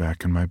I was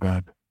back in my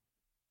bed.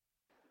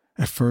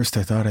 At first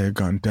I thought I had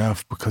gotten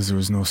deaf because there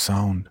was no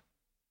sound.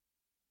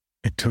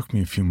 It took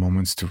me a few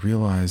moments to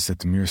realize that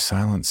the mere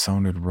silence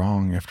sounded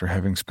wrong after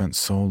having spent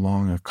so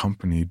long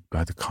accompanied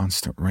by the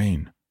constant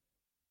rain.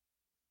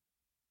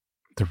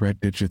 The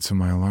red digits of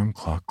my alarm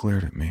clock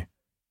glared at me,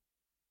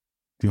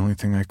 the only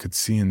thing I could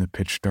see in the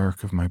pitch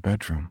dark of my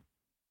bedroom.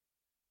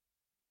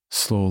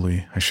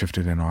 Slowly, I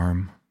shifted an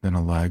arm, then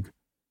a leg.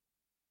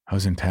 I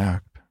was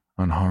intact,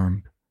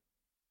 unharmed.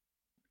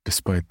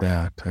 Despite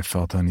that, I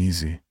felt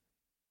uneasy.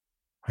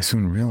 I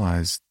soon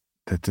realized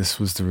that this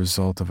was the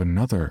result of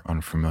another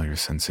unfamiliar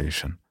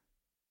sensation,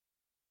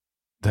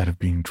 that of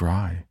being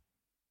dry.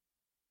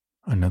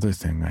 Another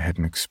thing I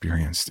hadn't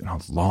experienced in a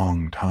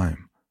long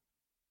time.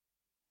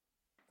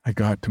 I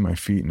got to my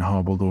feet and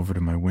hobbled over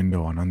to my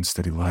window on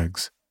unsteady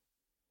legs,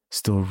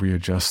 still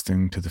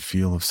readjusting to the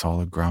feel of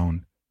solid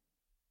ground.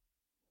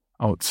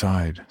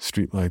 Outside,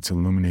 streetlights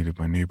illuminated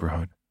my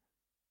neighborhood.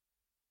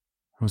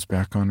 I was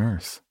back on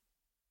Earth.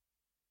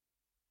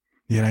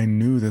 Yet I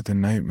knew that the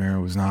nightmare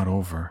was not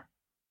over.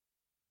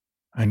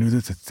 I knew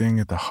that the thing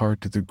at the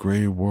heart of the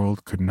gray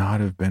world could not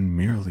have been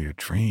merely a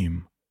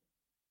dream.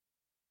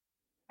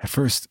 At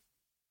first,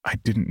 I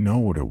didn't know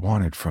what it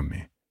wanted from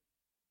me,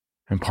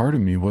 and part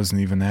of me wasn't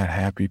even that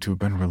happy to have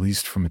been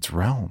released from its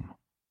realm.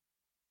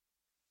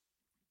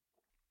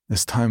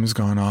 As time has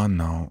gone on,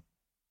 though,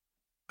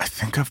 I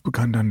think I've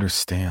begun to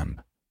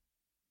understand.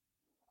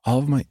 All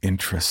of my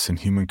interests in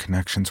human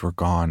connections were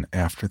gone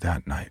after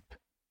that night.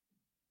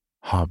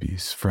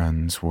 Hobbies,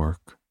 friends,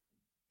 work,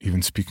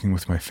 even speaking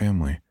with my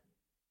family.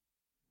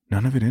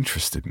 None of it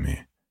interested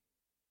me.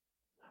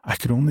 I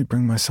could only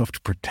bring myself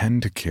to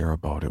pretend to care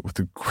about it with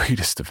the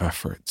greatest of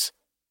efforts.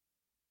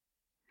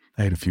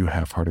 I had a few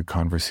half-hearted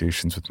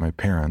conversations with my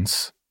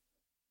parents,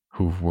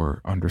 who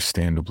were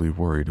understandably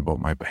worried about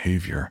my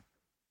behavior.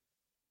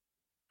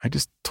 I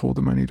just told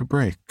them I need a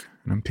break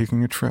and I'm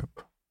taking a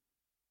trip.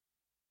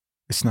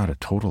 It's not a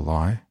total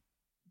lie.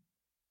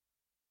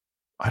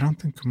 I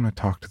don't think I'm going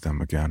to talk to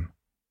them again.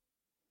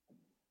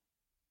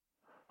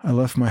 I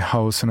left my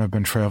house and I've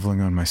been traveling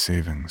on my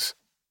savings.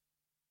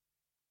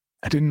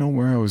 I didn't know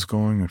where I was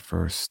going at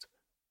first,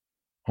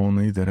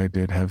 only that I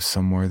did have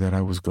somewhere that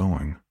I was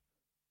going.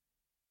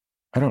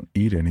 I don't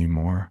eat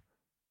anymore,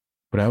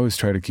 but I always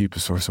try to keep a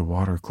source of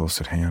water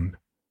close at hand.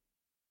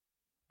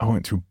 I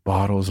went through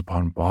bottles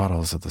upon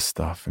bottles of the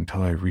stuff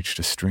until I reached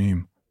a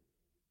stream.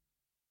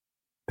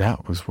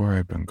 That was where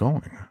I'd been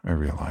going, I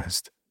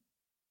realized.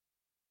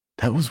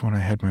 That was when I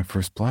had my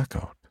first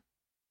blackout.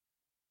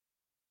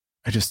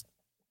 I just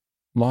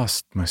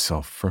lost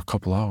myself for a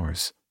couple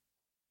hours.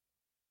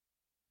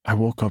 I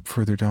woke up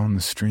further down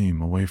the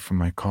stream, away from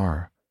my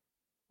car,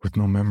 with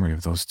no memory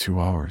of those 2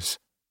 hours.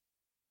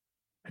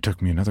 It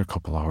took me another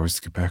couple hours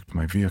to get back to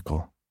my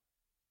vehicle.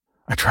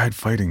 I tried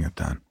fighting it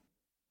then,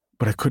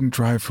 but I couldn't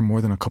drive for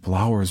more than a couple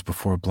hours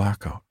before a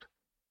blackout.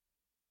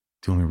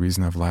 The only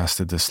reason I've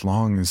lasted this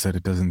long is that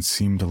it doesn't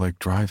seem to like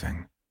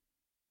driving.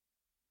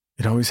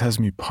 It always has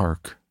me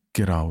park,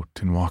 get out,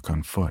 and walk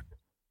on foot.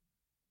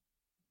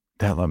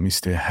 That let me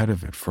stay ahead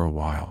of it for a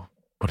while,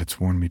 but it's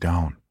worn me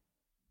down.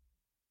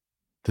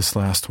 This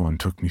last one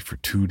took me for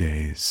 2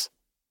 days.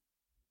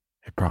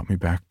 It brought me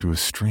back to a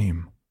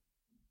stream,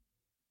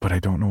 but I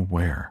don't know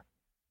where.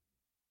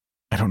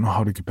 I don't know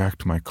how to get back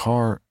to my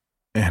car,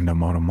 and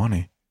I'm out of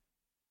money.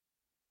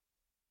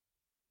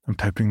 I'm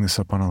typing this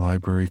up on a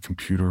library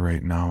computer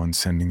right now and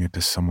sending it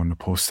to someone to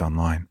post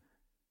online.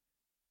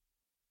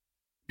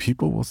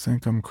 People will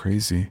think I'm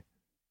crazy.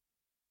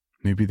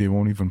 Maybe they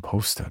won't even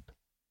post it.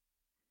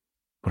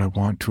 But I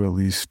want to at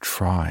least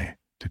try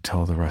to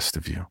tell the rest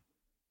of you.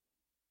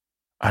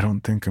 I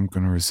don't think I'm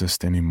going to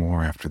resist any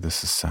more after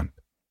this is sent.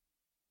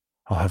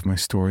 I'll have my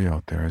story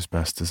out there as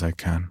best as I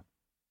can.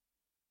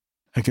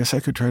 I guess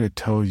I could try to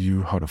tell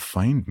you how to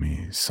find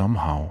me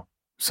somehow,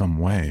 some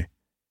way.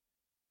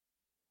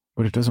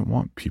 But it doesn't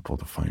want people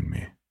to find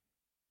me,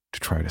 to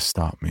try to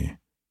stop me.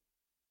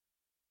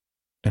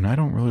 And I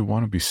don't really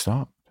want to be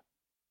stopped.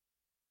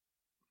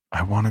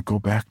 I want to go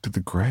back to the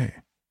gray.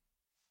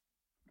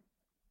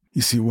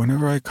 You see,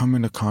 whenever I come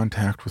into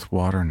contact with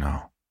water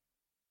now,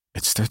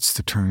 it starts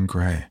to turn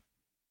gray.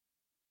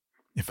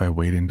 If I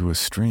wade into a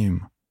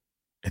stream,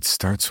 it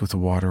starts with the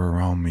water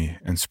around me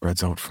and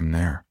spreads out from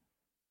there.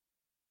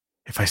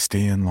 If I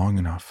stay in long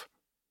enough,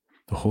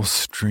 the whole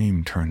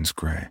stream turns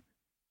gray.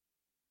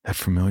 That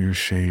familiar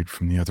shade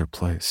from the other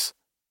place.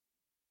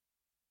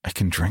 I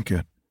can drink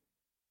it,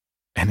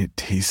 and it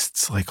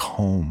tastes like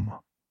home.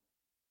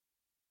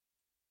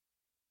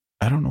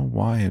 I don't know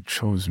why it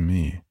chose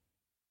me,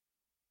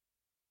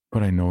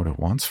 but I know what it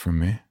wants from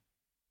me.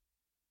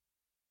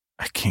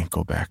 I can't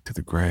go back to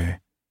the gray,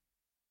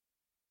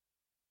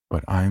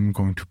 but I'm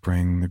going to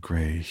bring the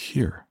gray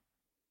here.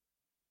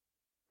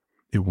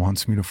 It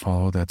wants me to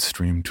follow that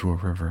stream to a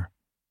river.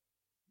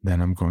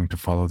 Then I'm going to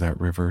follow that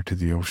river to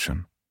the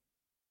ocean.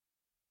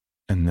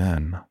 And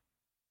then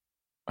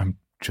I'm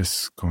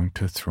just going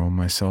to throw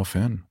myself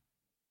in.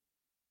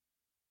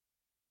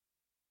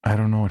 I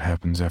don't know what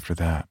happens after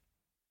that,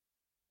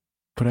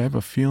 but I have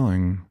a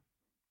feeling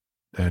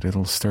that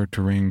it'll start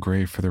to rain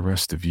gray for the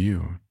rest of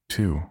you,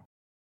 too.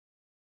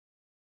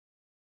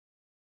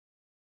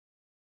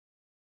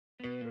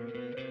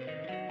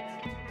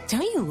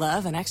 Don't you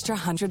love an extra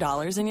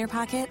 $100 in your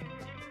pocket?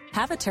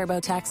 Have a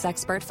TurboTax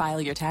expert file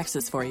your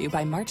taxes for you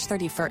by March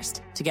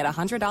 31st to get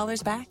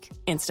 $100 back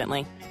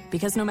instantly.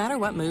 Because no matter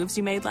what moves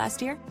you made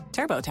last year,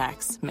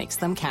 TurboTax makes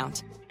them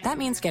count. That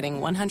means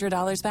getting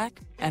 $100 back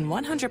and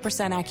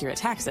 100% accurate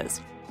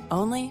taxes,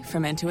 only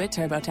from Intuit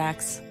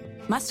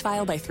TurboTax. Must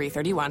file by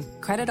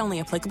 3/31. Credit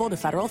only applicable to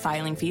federal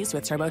filing fees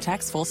with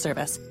TurboTax full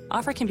service.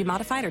 Offer can be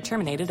modified or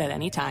terminated at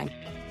any time.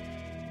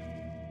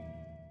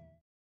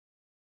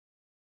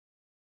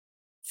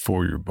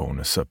 For your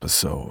bonus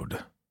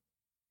episode,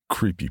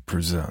 Creepy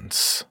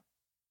presents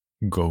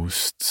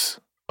Ghosts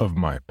of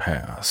My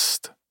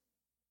Past,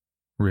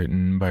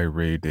 written by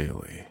Ray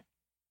Daly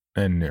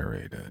and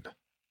narrated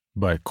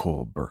by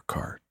Cole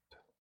Burkhart.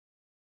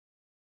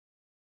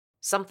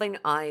 Something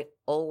I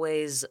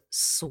always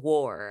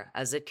swore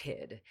as a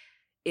kid.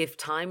 If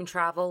time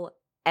travel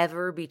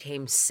ever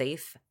became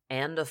safe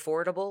and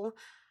affordable,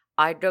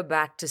 I'd go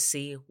back to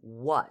see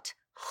what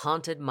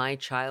haunted my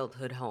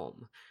childhood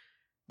home.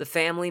 The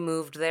family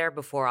moved there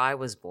before I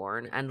was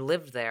born and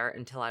lived there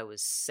until I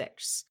was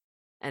 6,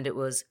 and it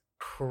was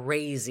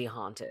crazy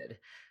haunted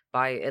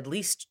by at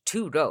least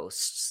 2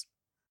 ghosts.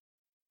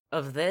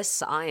 Of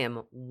this, I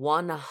am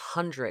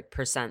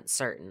 100%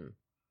 certain.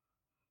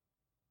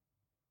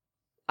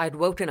 I'd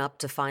woken up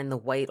to find the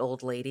white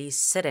old lady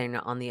sitting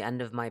on the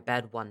end of my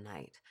bed one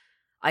night.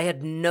 I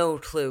had no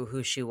clue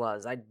who she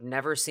was. I'd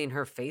never seen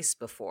her face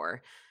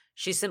before.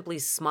 She simply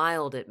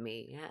smiled at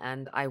me,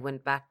 and I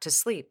went back to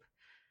sleep.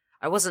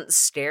 I wasn't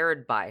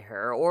scared by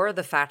her, or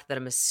the fact that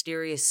a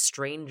mysterious,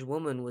 strange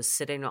woman was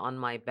sitting on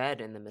my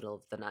bed in the middle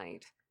of the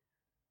night.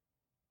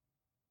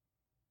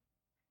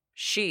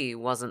 She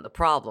wasn't the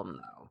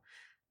problem, though.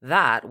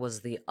 That was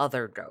the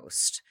other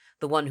ghost,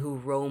 the one who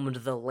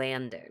roamed the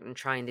landing,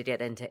 trying to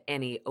get into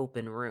any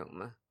open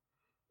room.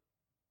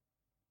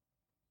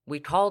 We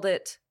called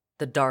it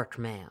the Dark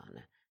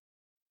Man.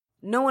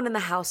 No one in the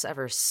house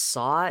ever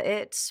saw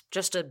it,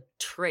 just a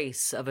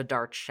trace of a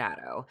dark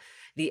shadow.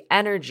 The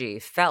energy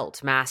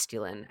felt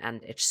masculine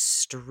and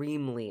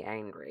extremely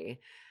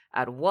angry.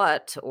 At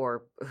what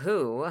or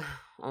who,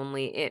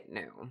 only it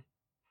knew.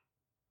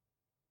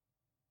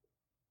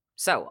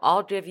 So,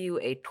 I'll give you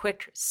a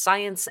quick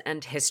science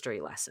and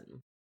history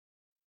lesson.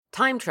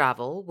 Time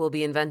travel will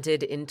be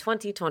invented in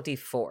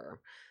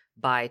 2024.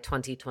 By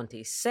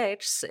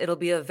 2026, it'll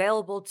be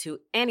available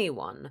to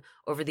anyone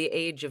over the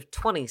age of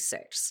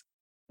 26.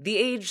 The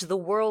age the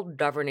World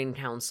Governing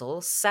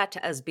Council set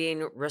as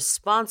being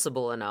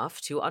responsible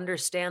enough to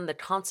understand the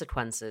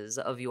consequences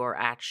of your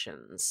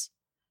actions.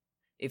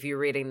 If you're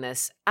reading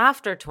this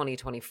after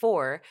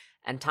 2024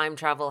 and time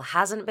travel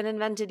hasn't been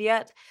invented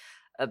yet,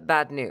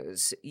 bad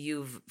news,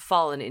 you've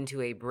fallen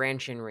into a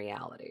branching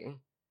reality.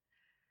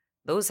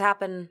 Those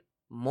happen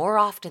more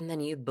often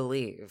than you'd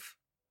believe.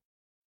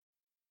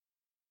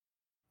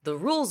 The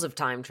rules of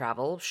time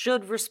travel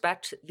should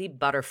respect the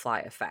butterfly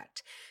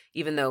effect.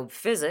 Even though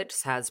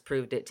physics has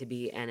proved it to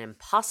be an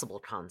impossible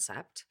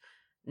concept,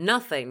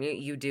 nothing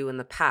you do in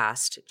the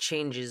past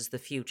changes the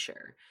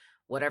future.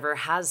 Whatever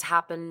has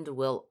happened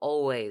will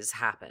always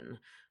happen,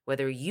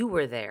 whether you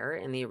were there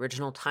in the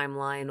original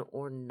timeline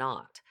or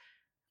not.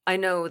 I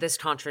know this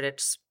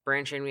contradicts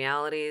branching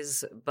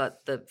realities,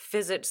 but the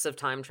physics of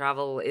time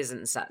travel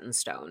isn't set in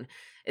stone.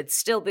 It's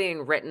still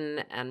being written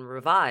and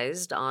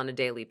revised on a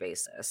daily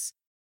basis.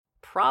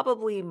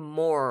 Probably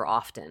more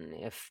often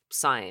if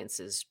science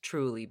is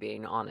truly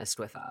being honest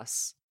with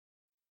us.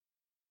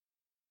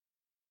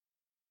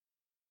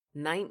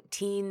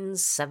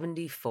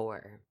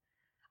 1974.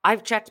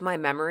 I've checked my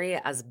memory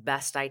as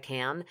best I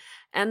can,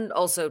 and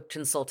also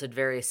consulted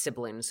various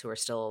siblings who are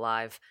still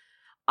alive.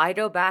 I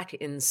go back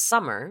in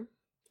summer,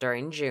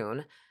 during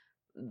June,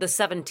 the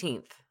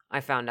 17th,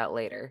 I found out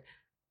later.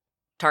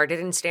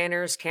 Targeting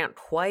scanners can't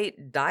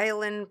quite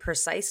dial in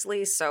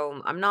precisely,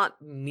 so I'm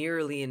not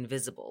merely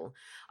invisible.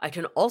 I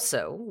can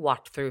also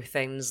walk through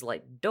things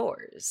like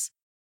doors.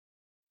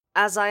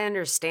 As I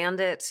understand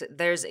it,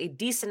 there's a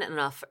decent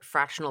enough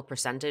fractional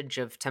percentage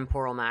of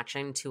temporal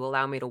matching to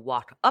allow me to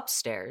walk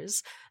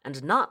upstairs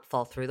and not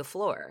fall through the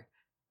floor.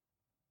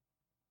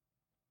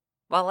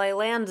 While I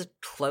land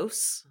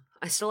close,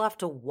 I still have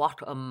to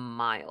walk a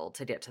mile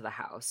to get to the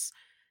house.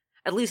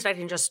 At least I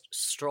can just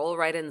stroll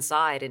right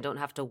inside and don't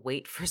have to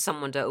wait for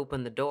someone to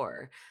open the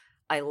door.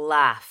 I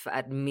laugh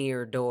at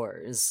mere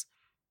doors.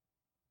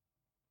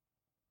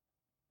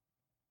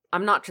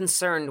 I'm not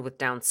concerned with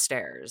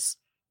downstairs.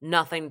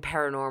 Nothing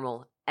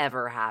paranormal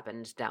ever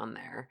happened down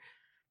there.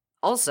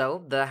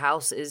 Also, the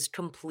house is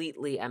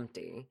completely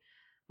empty.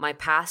 My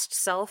past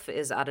self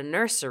is at a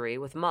nursery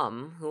with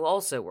Mum, who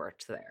also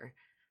worked there.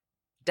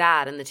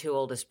 Dad and the two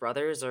oldest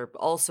brothers are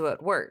also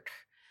at work.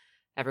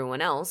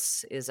 Everyone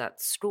else is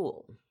at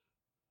school.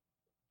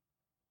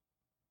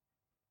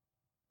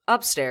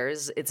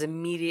 Upstairs, it's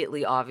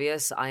immediately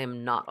obvious I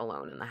am not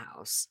alone in the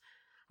house.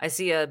 I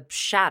see a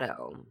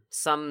shadow,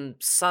 some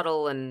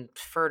subtle and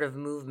furtive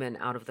movement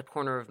out of the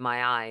corner of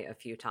my eye a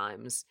few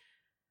times.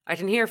 I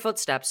can hear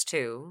footsteps,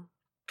 too,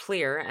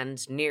 clear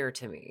and near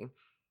to me.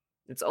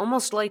 It's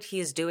almost like he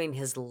is doing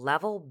his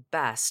level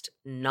best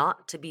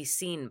not to be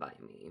seen by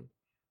me.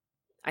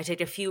 I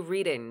take a few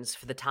readings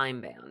for the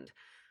time band.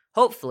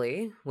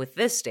 Hopefully, with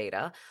this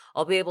data,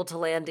 I'll be able to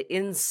land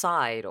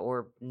inside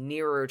or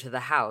nearer to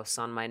the house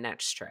on my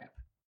next trip.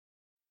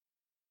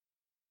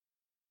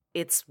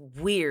 It's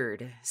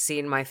weird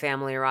seeing my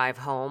family arrive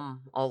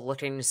home, all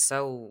looking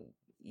so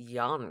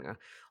young,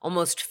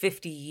 almost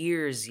 50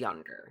 years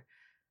younger.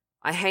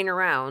 I hang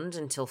around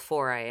until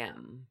 4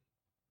 a.m.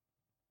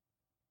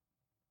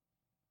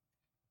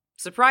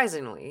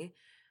 Surprisingly,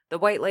 the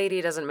white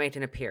lady doesn't make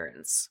an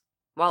appearance.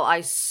 While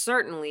I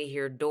certainly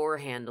hear door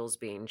handles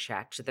being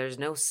checked, there's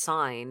no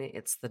sign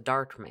it's the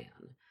Dark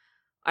Man.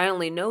 I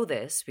only know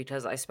this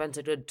because I spent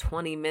a good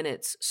 20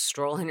 minutes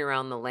strolling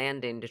around the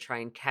landing to try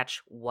and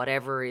catch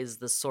whatever is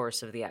the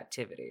source of the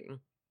activity.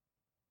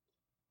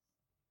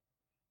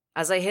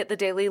 As I hit the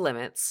daily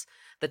limits,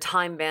 the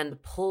time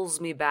band pulls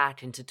me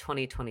back into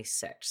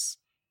 2026.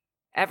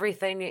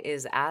 Everything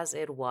is as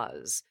it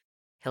was.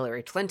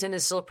 Hillary Clinton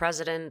is still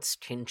president,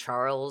 King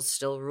Charles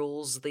still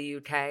rules the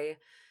UK.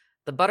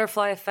 The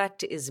butterfly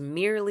effect is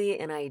merely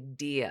an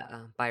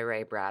idea by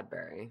Ray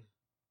Bradbury.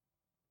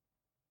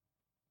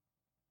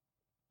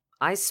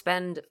 I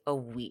spend a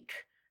week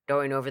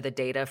going over the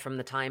data from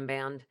the time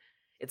band.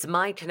 It's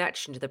my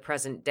connection to the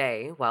present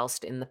day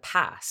whilst in the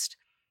past.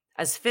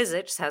 As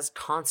physics has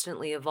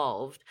constantly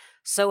evolved,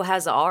 so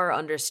has our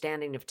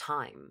understanding of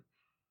time.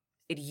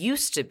 It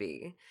used to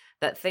be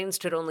that things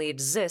could only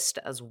exist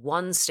as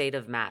one state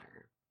of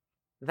matter.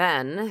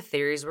 Then,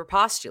 theories were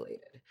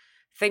postulated.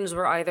 Things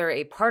were either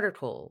a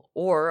particle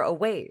or a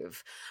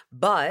wave.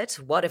 But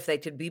what if they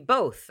could be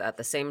both at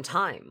the same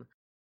time?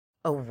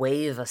 A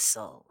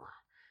wavecell.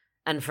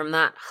 And from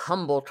that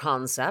humble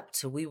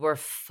concept, we were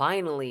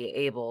finally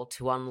able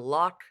to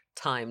unlock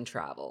time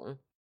travel.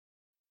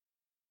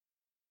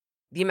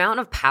 The amount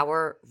of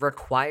power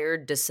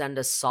required to send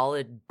a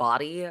solid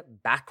body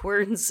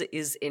backwards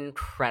is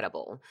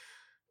incredible,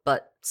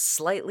 but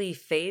slightly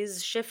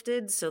phase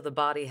shifted so the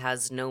body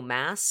has no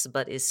mass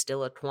but is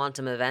still a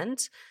quantum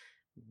event,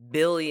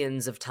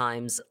 billions of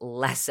times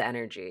less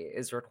energy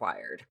is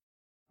required.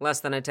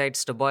 Less than it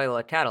takes to boil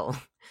a kettle.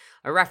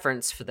 A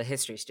reference for the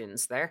history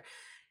students there.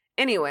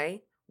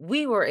 Anyway,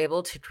 we were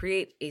able to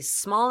create a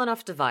small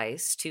enough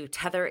device to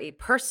tether a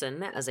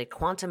person as a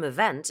quantum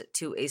event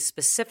to a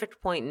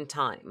specific point in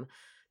time.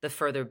 The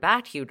further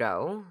back you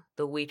go,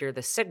 the weaker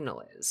the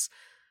signal is.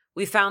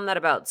 We found that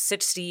about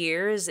 60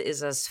 years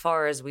is as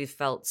far as we've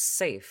felt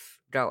safe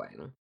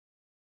going.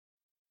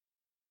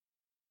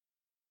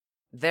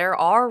 There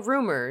are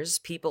rumors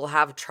people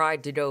have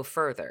tried to go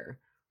further.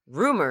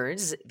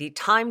 Rumors the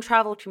time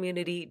travel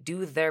community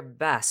do their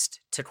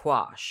best to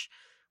quash.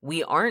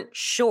 We aren't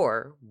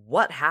sure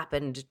what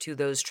happened to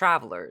those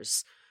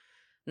travelers.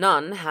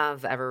 None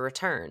have ever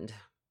returned.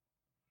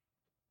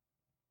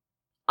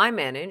 I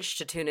managed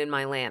to tune in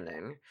my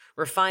landing,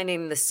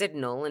 refining the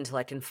signal until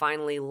I can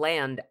finally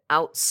land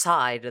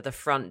outside the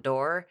front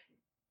door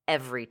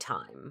every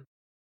time.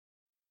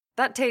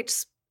 That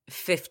takes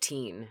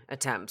 15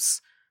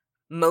 attempts.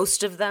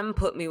 Most of them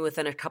put me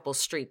within a couple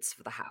streets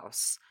of the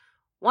house.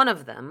 One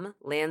of them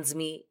lands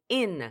me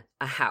in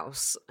a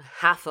house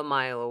half a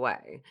mile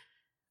away.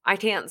 I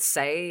can't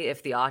say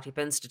if the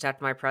occupants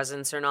detect my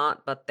presence or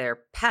not, but their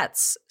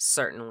pets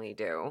certainly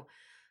do.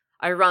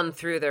 I run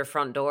through their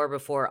front door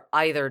before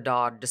either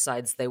dog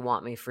decides they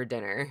want me for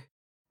dinner.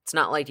 It's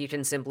not like you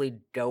can simply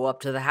go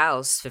up to the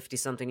house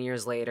 50-something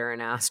years later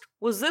and ask,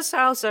 "Was this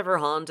house ever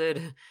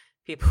haunted?"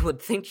 People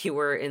would think you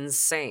were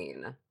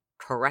insane.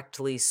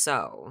 correctly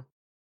so.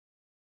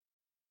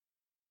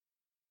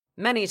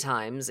 Many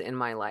times in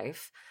my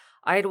life,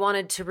 I had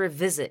wanted to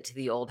revisit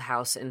the old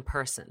house in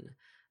person,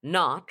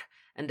 knock,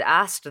 and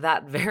asked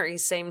that very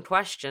same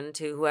question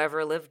to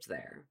whoever lived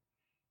there.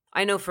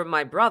 I know from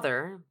my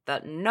brother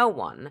that no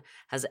one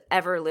has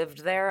ever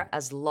lived there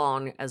as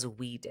long as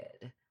we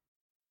did.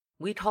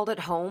 We called it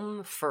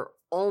home for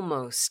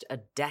almost a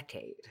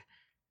decade.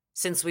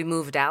 Since we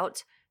moved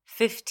out,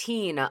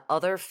 15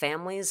 other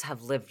families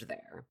have lived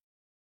there.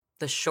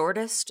 The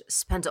shortest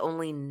spent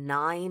only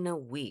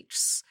 9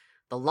 weeks.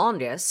 The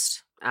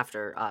longest,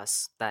 after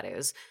us, that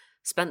is,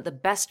 spent the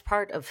best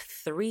part of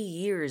 3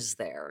 years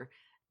there,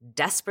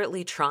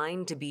 desperately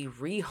trying to be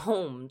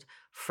rehomed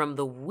from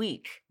the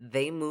week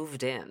they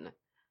moved in.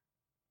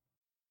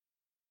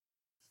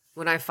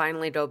 When I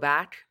finally go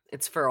back,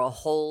 it's for a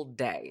whole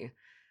day.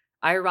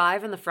 I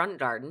arrive in the front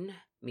garden,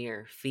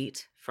 mere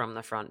feet from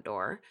the front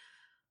door.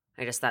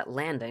 I guess that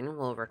landing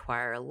will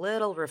require a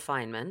little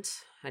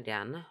refinement.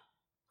 Again,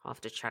 I'll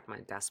have to check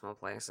my decimal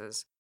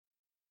places.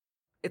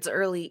 It's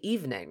early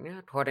evening,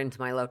 according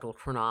to my local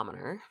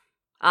chronometer.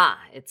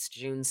 It's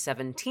June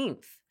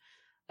 17th.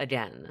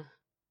 Again.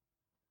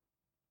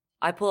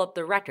 I pull up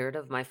the record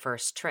of my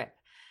first trip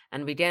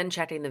and began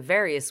checking the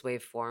various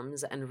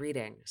waveforms and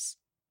readings.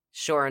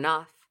 Sure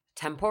enough,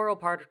 temporal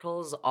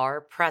particles are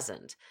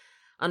present.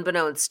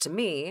 Unbeknownst to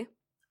me,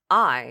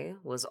 I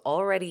was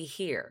already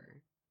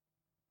here.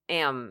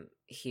 Am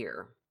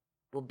here.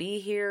 Will be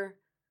here.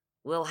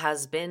 Will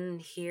has been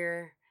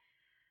here.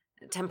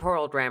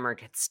 Temporal grammar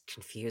gets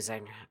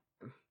confusing.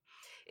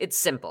 It's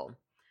simple.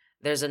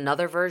 There's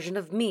another version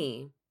of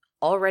me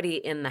already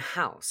in the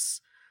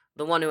house,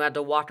 the one who had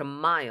to walk a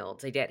mile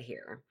to get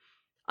here.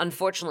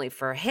 Unfortunately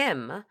for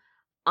him,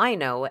 I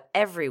know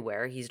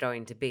everywhere he's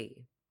going to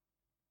be.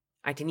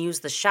 I can use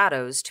the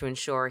shadows to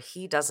ensure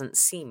he doesn't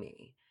see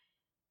me.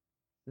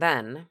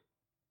 Then,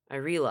 I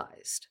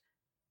realized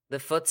the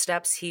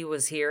footsteps he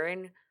was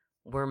hearing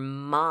were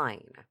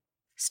mine,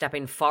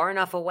 stepping far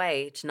enough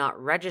away to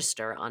not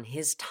register on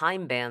his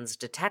time band's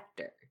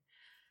detector.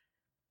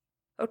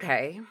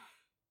 Okay,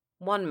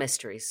 one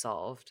mystery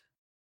solved.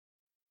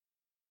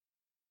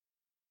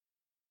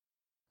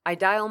 I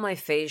dial my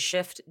phase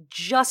shift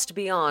just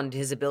beyond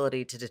his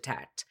ability to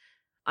detect.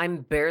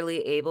 I'm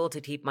barely able to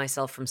keep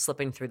myself from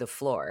slipping through the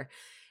floor.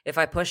 If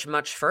I push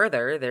much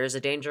further, there's a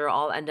danger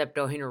I'll end up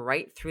going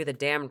right through the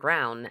damn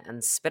ground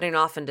and spinning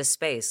off into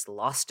space,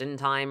 lost in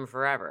time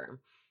forever.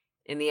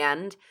 In the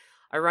end,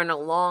 I run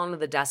along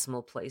the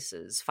decimal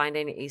places,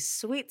 finding a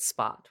sweet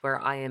spot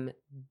where I am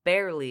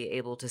barely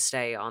able to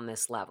stay on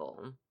this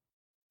level.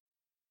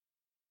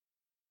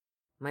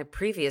 My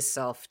previous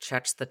self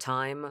checks the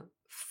time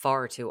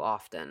far too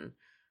often.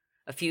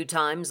 A few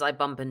times I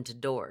bump into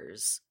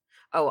doors.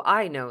 Oh,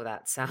 I know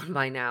that sound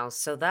by now,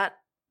 so that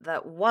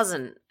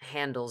wasn't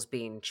handles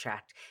being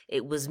checked.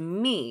 It was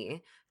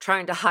me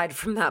trying to hide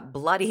from that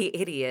bloody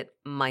idiot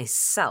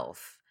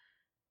myself.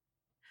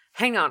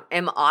 Hang on,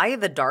 am I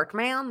the Dark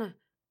Man?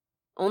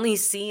 Only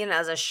seen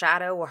as a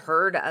shadow,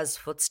 heard as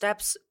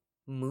footsteps,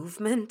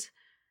 movement?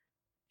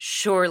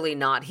 Surely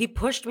not. He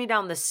pushed me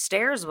down the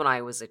stairs when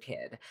I was a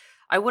kid.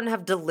 I wouldn't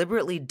have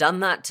deliberately done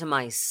that to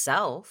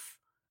myself.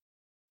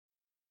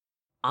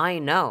 I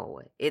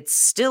know, it's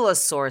still a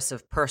source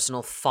of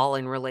personal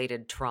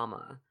falling-related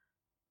trauma.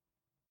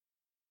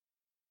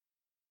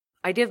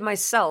 I give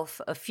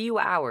myself a few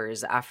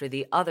hours after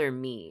the other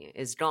me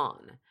is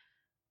gone.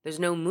 There's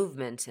no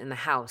movement in the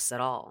house at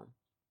all.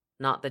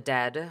 Not the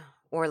dead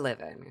or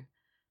living.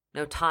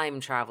 No time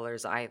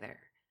travelers either.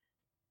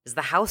 Is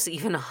the house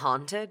even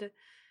haunted?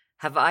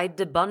 Have I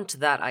debunked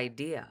that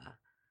idea?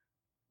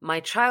 My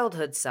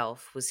childhood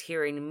self was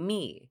hearing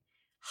me,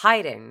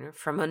 hiding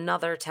from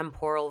another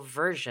temporal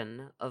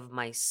version of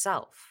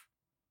myself.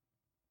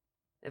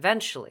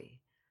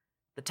 Eventually,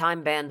 the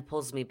time band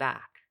pulls me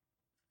back,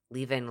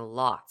 leaving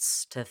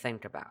lots to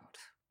think about.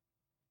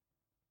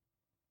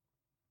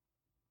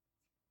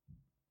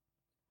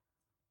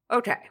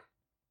 Okay,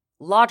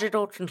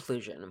 logical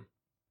conclusion.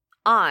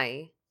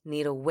 I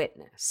need a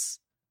witness,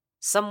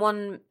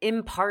 someone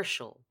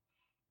impartial,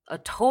 a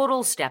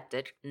total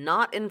skeptic,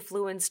 not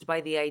influenced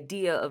by the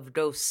idea of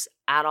ghosts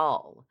at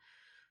all.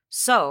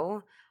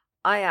 So,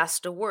 I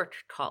asked a work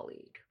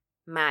colleague,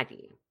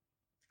 Maggie,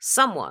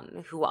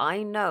 someone who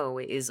I know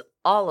is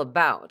all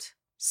about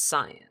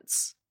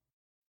science.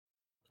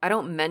 I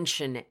don't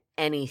mention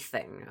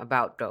anything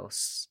about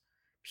ghosts,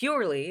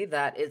 purely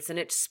that it's an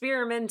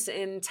experiment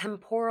in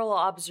temporal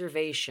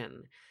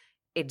observation,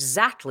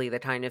 exactly the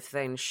kind of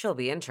thing she'll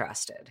be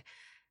interested,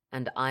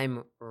 and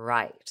I'm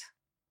right.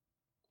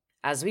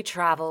 As we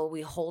travel,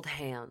 we hold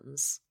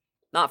hands.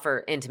 Not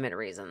for intimate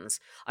reasons.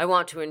 I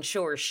want to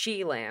ensure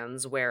she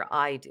lands where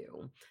I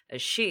do,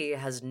 as she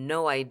has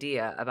no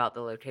idea about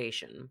the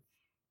location.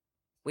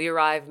 We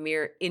arrive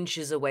mere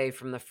inches away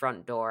from the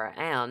front door,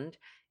 and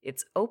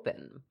it's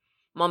open.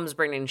 Mom's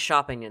bringing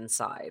shopping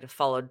inside,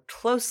 followed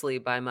closely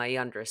by my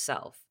younger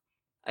self.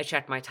 I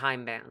check my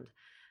time band.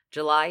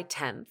 July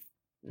 10th,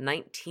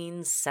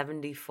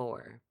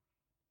 1974.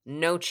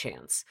 No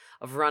chance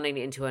of running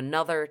into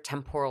another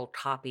temporal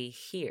copy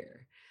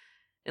here,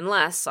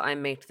 unless I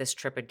make this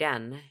trip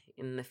again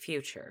in the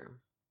future.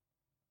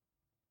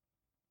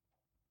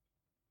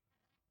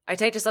 I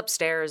take us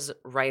upstairs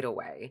right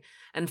away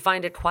and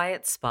find a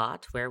quiet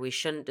spot where we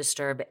shouldn't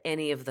disturb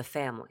any of the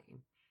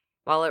family.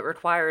 While it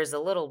requires a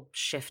little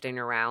shifting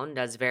around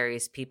as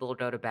various people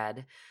go to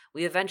bed,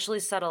 we eventually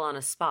settle on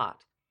a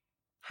spot.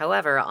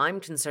 However, I'm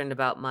concerned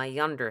about my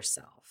younger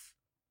self.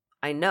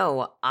 I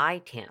know I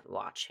can't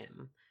watch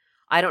him.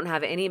 I don't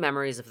have any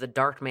memories of the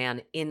Dark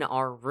Man in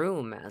our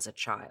room as a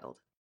child.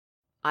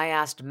 I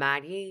asked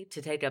Maggie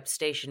to take up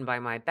station by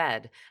my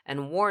bed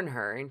and warn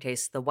her in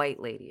case the White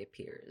Lady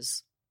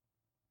appears.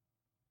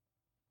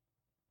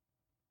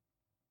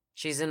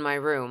 She's in my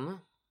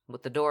room,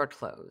 with the door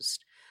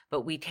closed,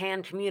 but we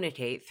can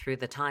communicate through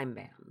the time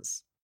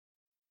bands.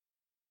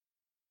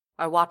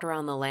 I walk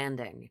around the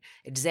landing,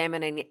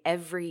 examining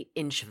every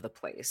inch of the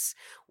place,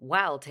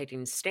 while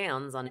taking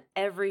stands on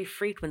every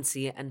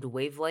frequency and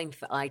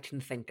wavelength I can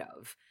think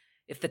of.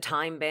 If the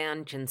time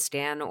band can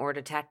scan or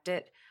detect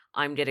it,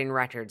 I'm getting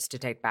records to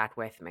take back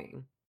with me.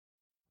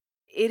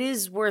 It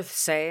is worth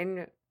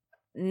saying,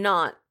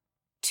 not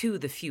to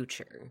the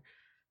future.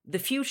 The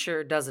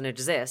future doesn't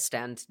exist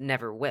and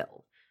never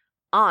will.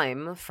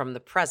 I'm from the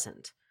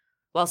present.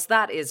 Whilst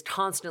that is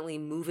constantly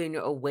moving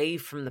away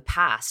from the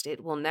past,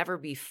 it will never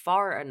be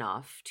far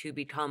enough to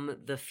become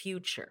the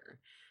future.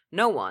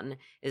 No one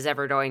is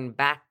ever going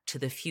back to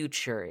the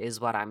future, is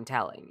what I'm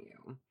telling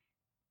you.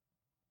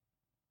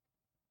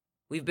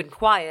 We've been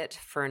quiet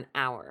for an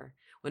hour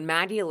when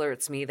Maddie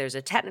alerts me there's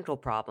a technical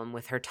problem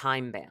with her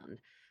time band,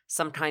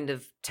 some kind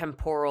of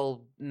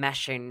temporal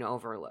meshing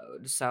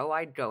overload, so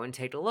I'd go and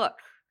take a look.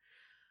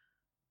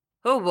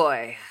 Oh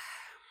boy.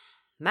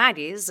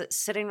 Maddie's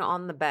sitting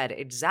on the bed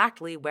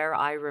exactly where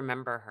I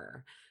remember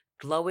her,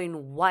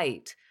 glowing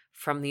white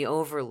from the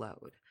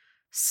overload.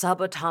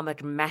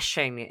 Subatomic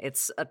meshing,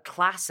 it's a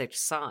classic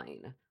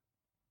sign.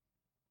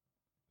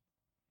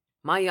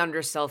 My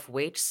younger self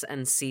waits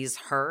and sees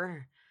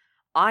her.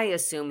 I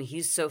assume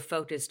he's so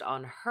focused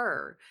on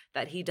her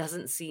that he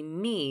doesn't see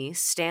me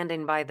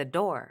standing by the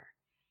door.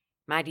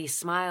 Maddie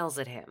smiles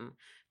at him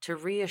to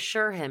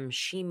reassure him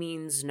she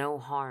means no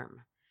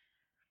harm.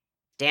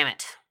 Damn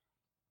it.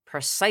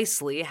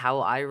 Precisely how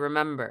I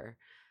remember.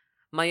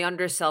 My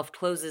younger self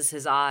closes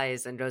his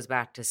eyes and goes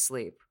back to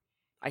sleep.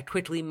 I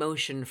quickly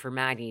motion for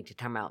Maddie to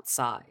come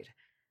outside.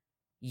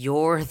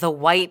 You're the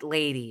White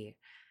Lady.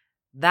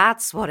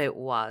 That's what it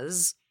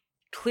was.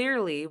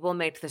 Clearly, we'll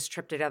make this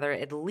trip together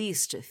at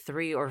least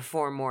 3 or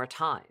 4 more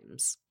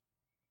times.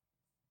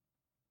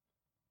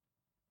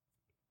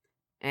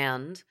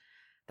 And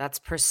that's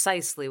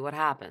precisely what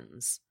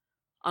happens.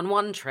 On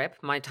one trip,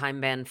 my time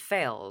band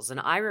fails,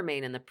 and I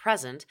remain in the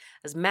present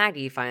as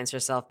Maggie finds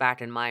herself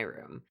back in my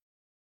room.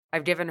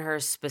 I've given her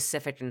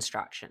specific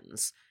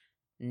instructions.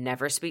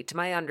 Never speak to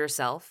my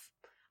underself.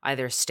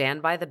 Either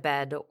stand by the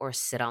bed or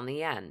sit on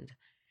the end.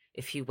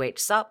 If he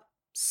wakes up,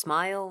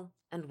 smile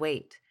and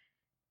wait.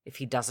 If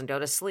he doesn't go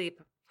to sleep,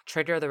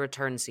 trigger the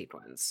return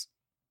sequence.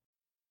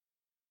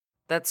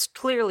 That's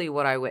clearly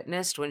what I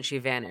witnessed when she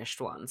vanished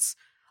once.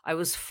 I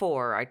was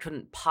 4. I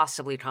couldn't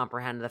possibly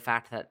comprehend the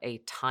fact that a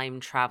time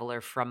traveler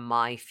from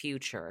my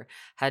future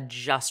had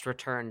just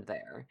returned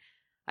there.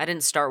 I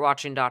didn't start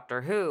watching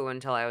Doctor Who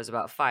until I was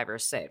about 5 or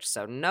 6,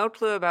 so no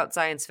clue about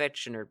science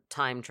fiction or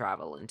time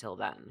travel until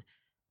then.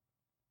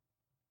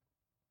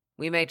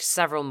 We made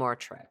several more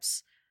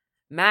trips.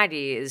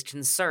 Maggie is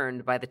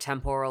concerned by the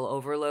temporal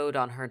overload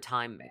on her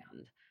time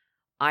band.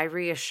 I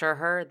reassure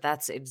her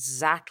that's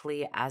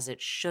exactly as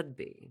it should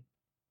be.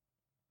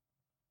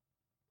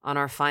 On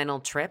our final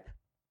trip,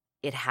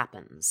 it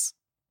happens.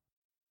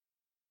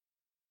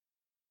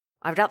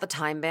 I've got the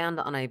time band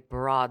on a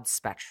broad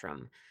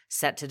spectrum,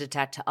 set to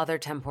detect other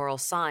temporal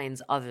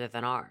signs other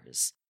than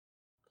ours.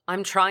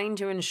 I'm trying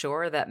to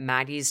ensure that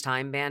Maggie's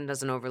time band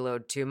doesn't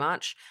overload too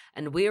much,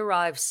 and we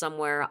arrive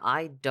somewhere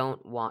I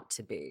don't want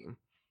to be.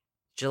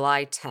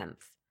 July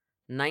 10th,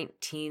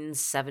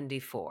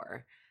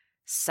 1974.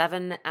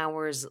 7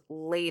 hours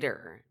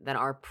later than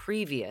our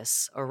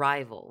previous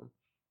arrival.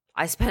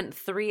 I spent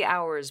 3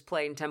 hours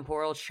playing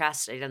temporal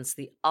chess against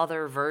the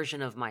other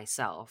version of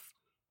myself.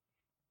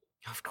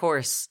 Of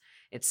course,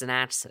 it's an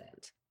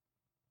accident.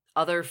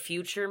 Other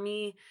future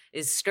me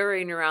is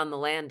scurrying around the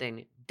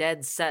landing,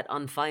 dead set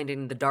on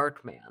finding the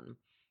Dark Man.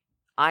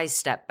 I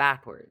step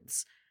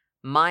backwards.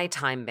 My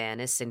time band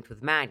is synced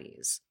with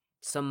Maggie's,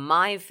 so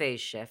my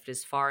phase shift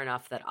is far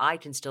enough that I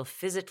can still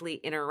physically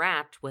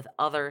interact with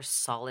other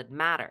solid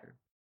matter.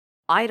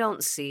 I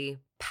don't see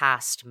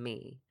past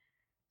me.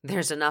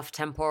 There's enough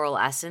temporal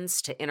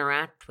essence to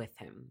interact with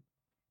him.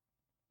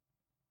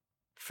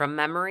 From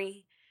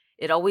memory,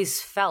 it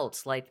always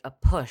felt like a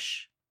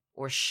push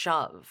or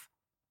shove.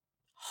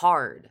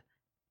 Hard,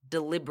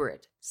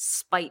 deliberate,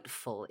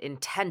 spiteful,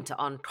 intent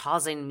on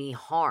causing me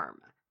harm.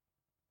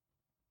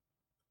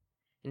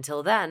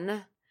 Until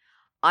then,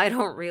 I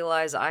don't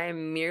realize I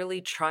am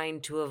merely trying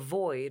to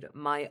avoid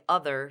my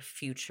other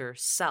future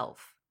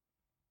self.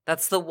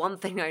 That's the one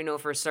thing I know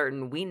for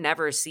certain. We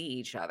never see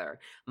each other.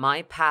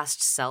 My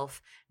past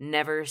self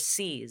never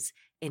sees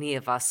any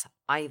of us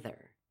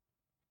either.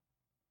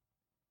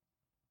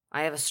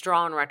 I have a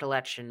strong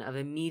recollection of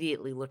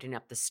immediately looking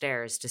up the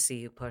stairs to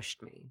see who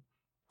pushed me.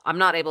 I'm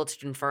not able to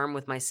confirm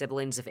with my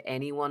siblings if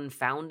anyone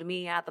found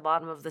me at the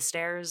bottom of the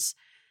stairs,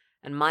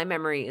 and my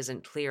memory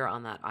isn't clear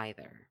on that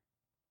either.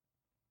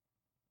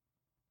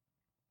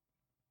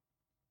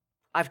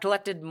 I've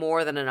collected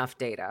more than enough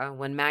data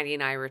when Maggie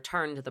and I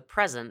return to the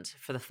present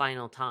for the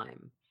final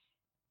time.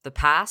 The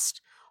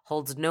past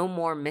holds no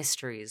more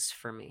mysteries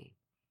for me.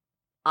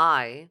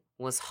 I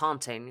was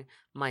haunting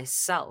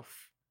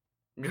myself.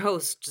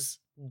 Ghosts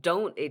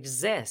don't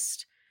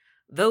exist.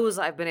 Those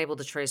I've been able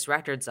to trace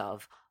records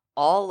of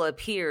all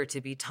appear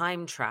to be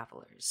time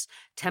travelers.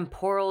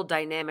 Temporal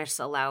dynamics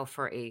allow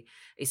for a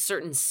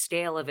certain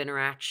scale of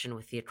interaction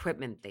with the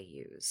equipment they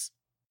use.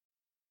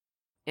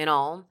 In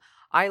all,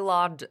 I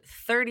logged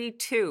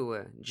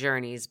 32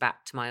 journeys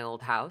back to my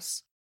old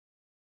house.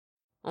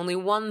 Only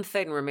one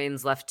thing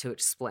remains left to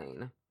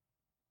explain.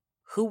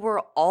 Who were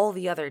all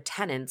the other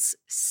tenants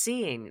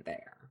seeing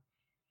there?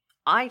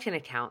 I can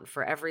account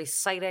for every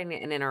sighting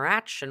and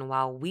interaction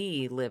while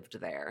we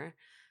lived there.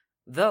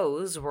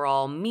 Those were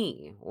all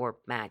me, or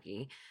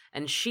Maggie,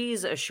 and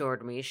she's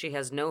assured me she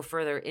has no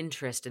further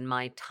interest in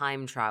my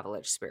time travel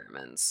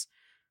experiments.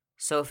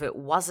 So if it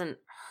wasn't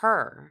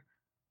her,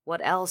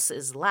 what else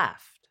is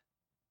left?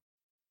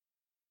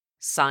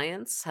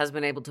 Science has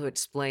been able to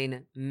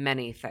explain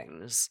many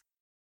things.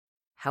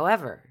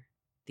 However,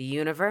 the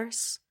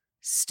universe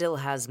still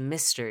has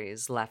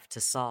mysteries left to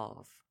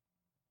solve.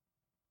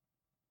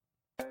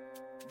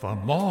 For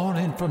more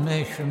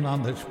information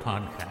on this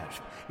podcast,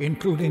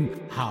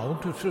 including how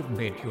to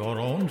submit your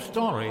own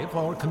story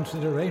for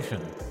consideration,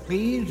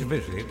 please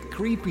visit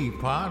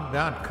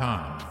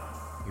creepypod.com.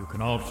 You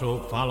can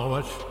also follow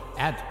us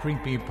at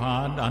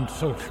CreepyPod on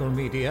social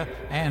media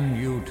and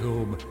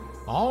YouTube.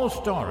 All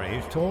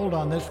stories told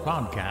on this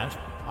podcast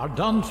are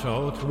done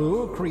so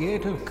through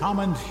Creative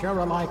Commons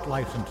Share-alike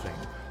licensing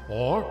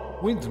or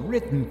with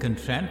written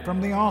consent from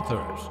the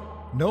authors.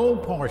 No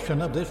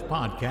portion of this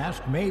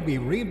podcast may be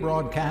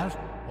rebroadcast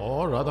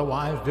or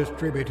otherwise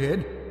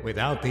distributed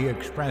without the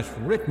express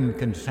written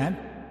consent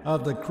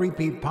of the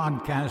Creepy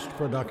Podcast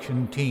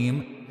production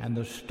team and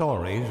the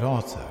story's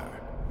author.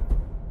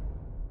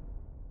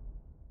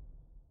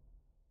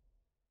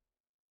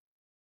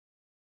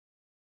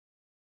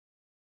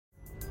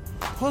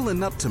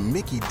 Pulling up to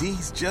Mickey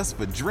D's just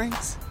for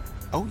drinks?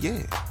 Oh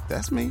yeah,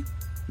 that's me.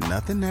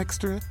 Nothing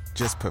extra,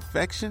 just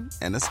perfection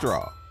and a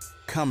straw.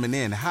 Coming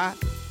in hot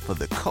for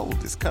the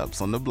coldest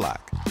cups on the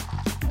block.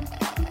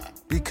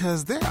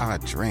 Because there are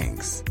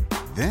drinks.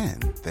 Then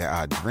there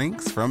are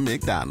drinks from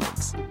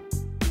McDonald's.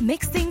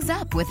 Mix things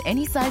up with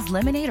any size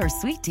lemonade or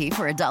sweet tea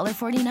for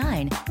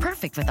 $1.49.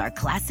 Perfect with our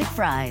classic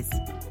fries.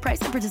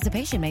 Price and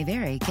participation may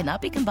vary.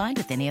 Cannot be combined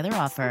with any other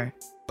offer.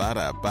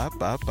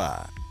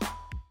 Ba-da-ba-ba-ba.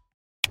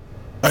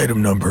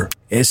 Item number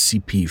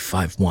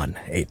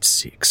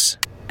SCP-5186.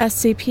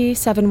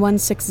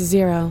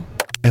 SCP-7160.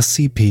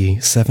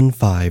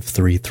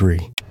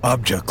 SCP-7533.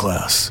 Object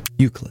Class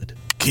Euclid.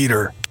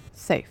 Keter.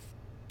 Safe.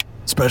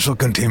 Special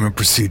Containment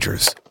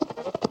Procedures.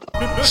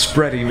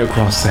 Spreading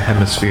across the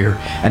hemisphere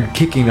and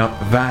kicking up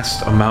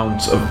vast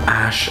amounts of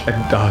ash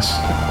and dust.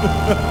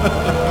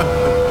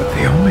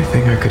 The only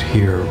thing I could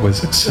hear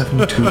was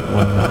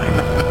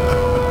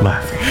 7219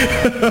 laughing.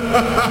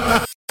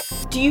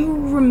 Do you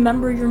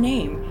remember your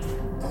name?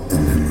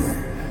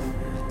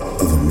 A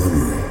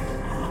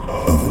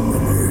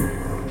memory.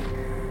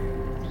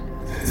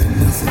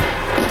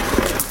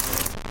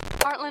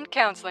 Heartland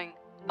Counseling.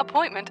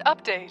 Appointment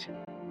update.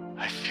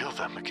 I feel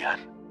them again.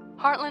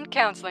 Heartland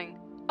Counseling.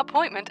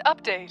 Appointment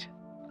update.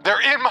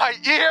 They're in my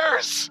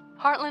ears!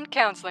 Heartland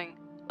Counseling.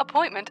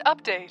 Appointment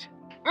update.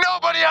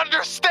 Nobody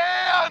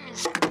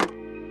understands!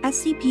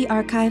 SCP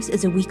Archives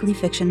is a weekly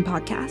fiction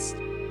podcast.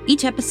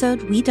 Each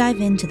episode, we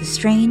dive into the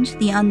strange,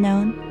 the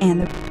unknown,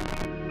 and the...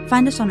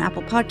 Find us on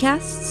Apple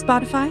Podcasts,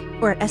 Spotify,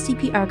 or at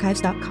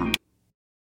scparchives.com.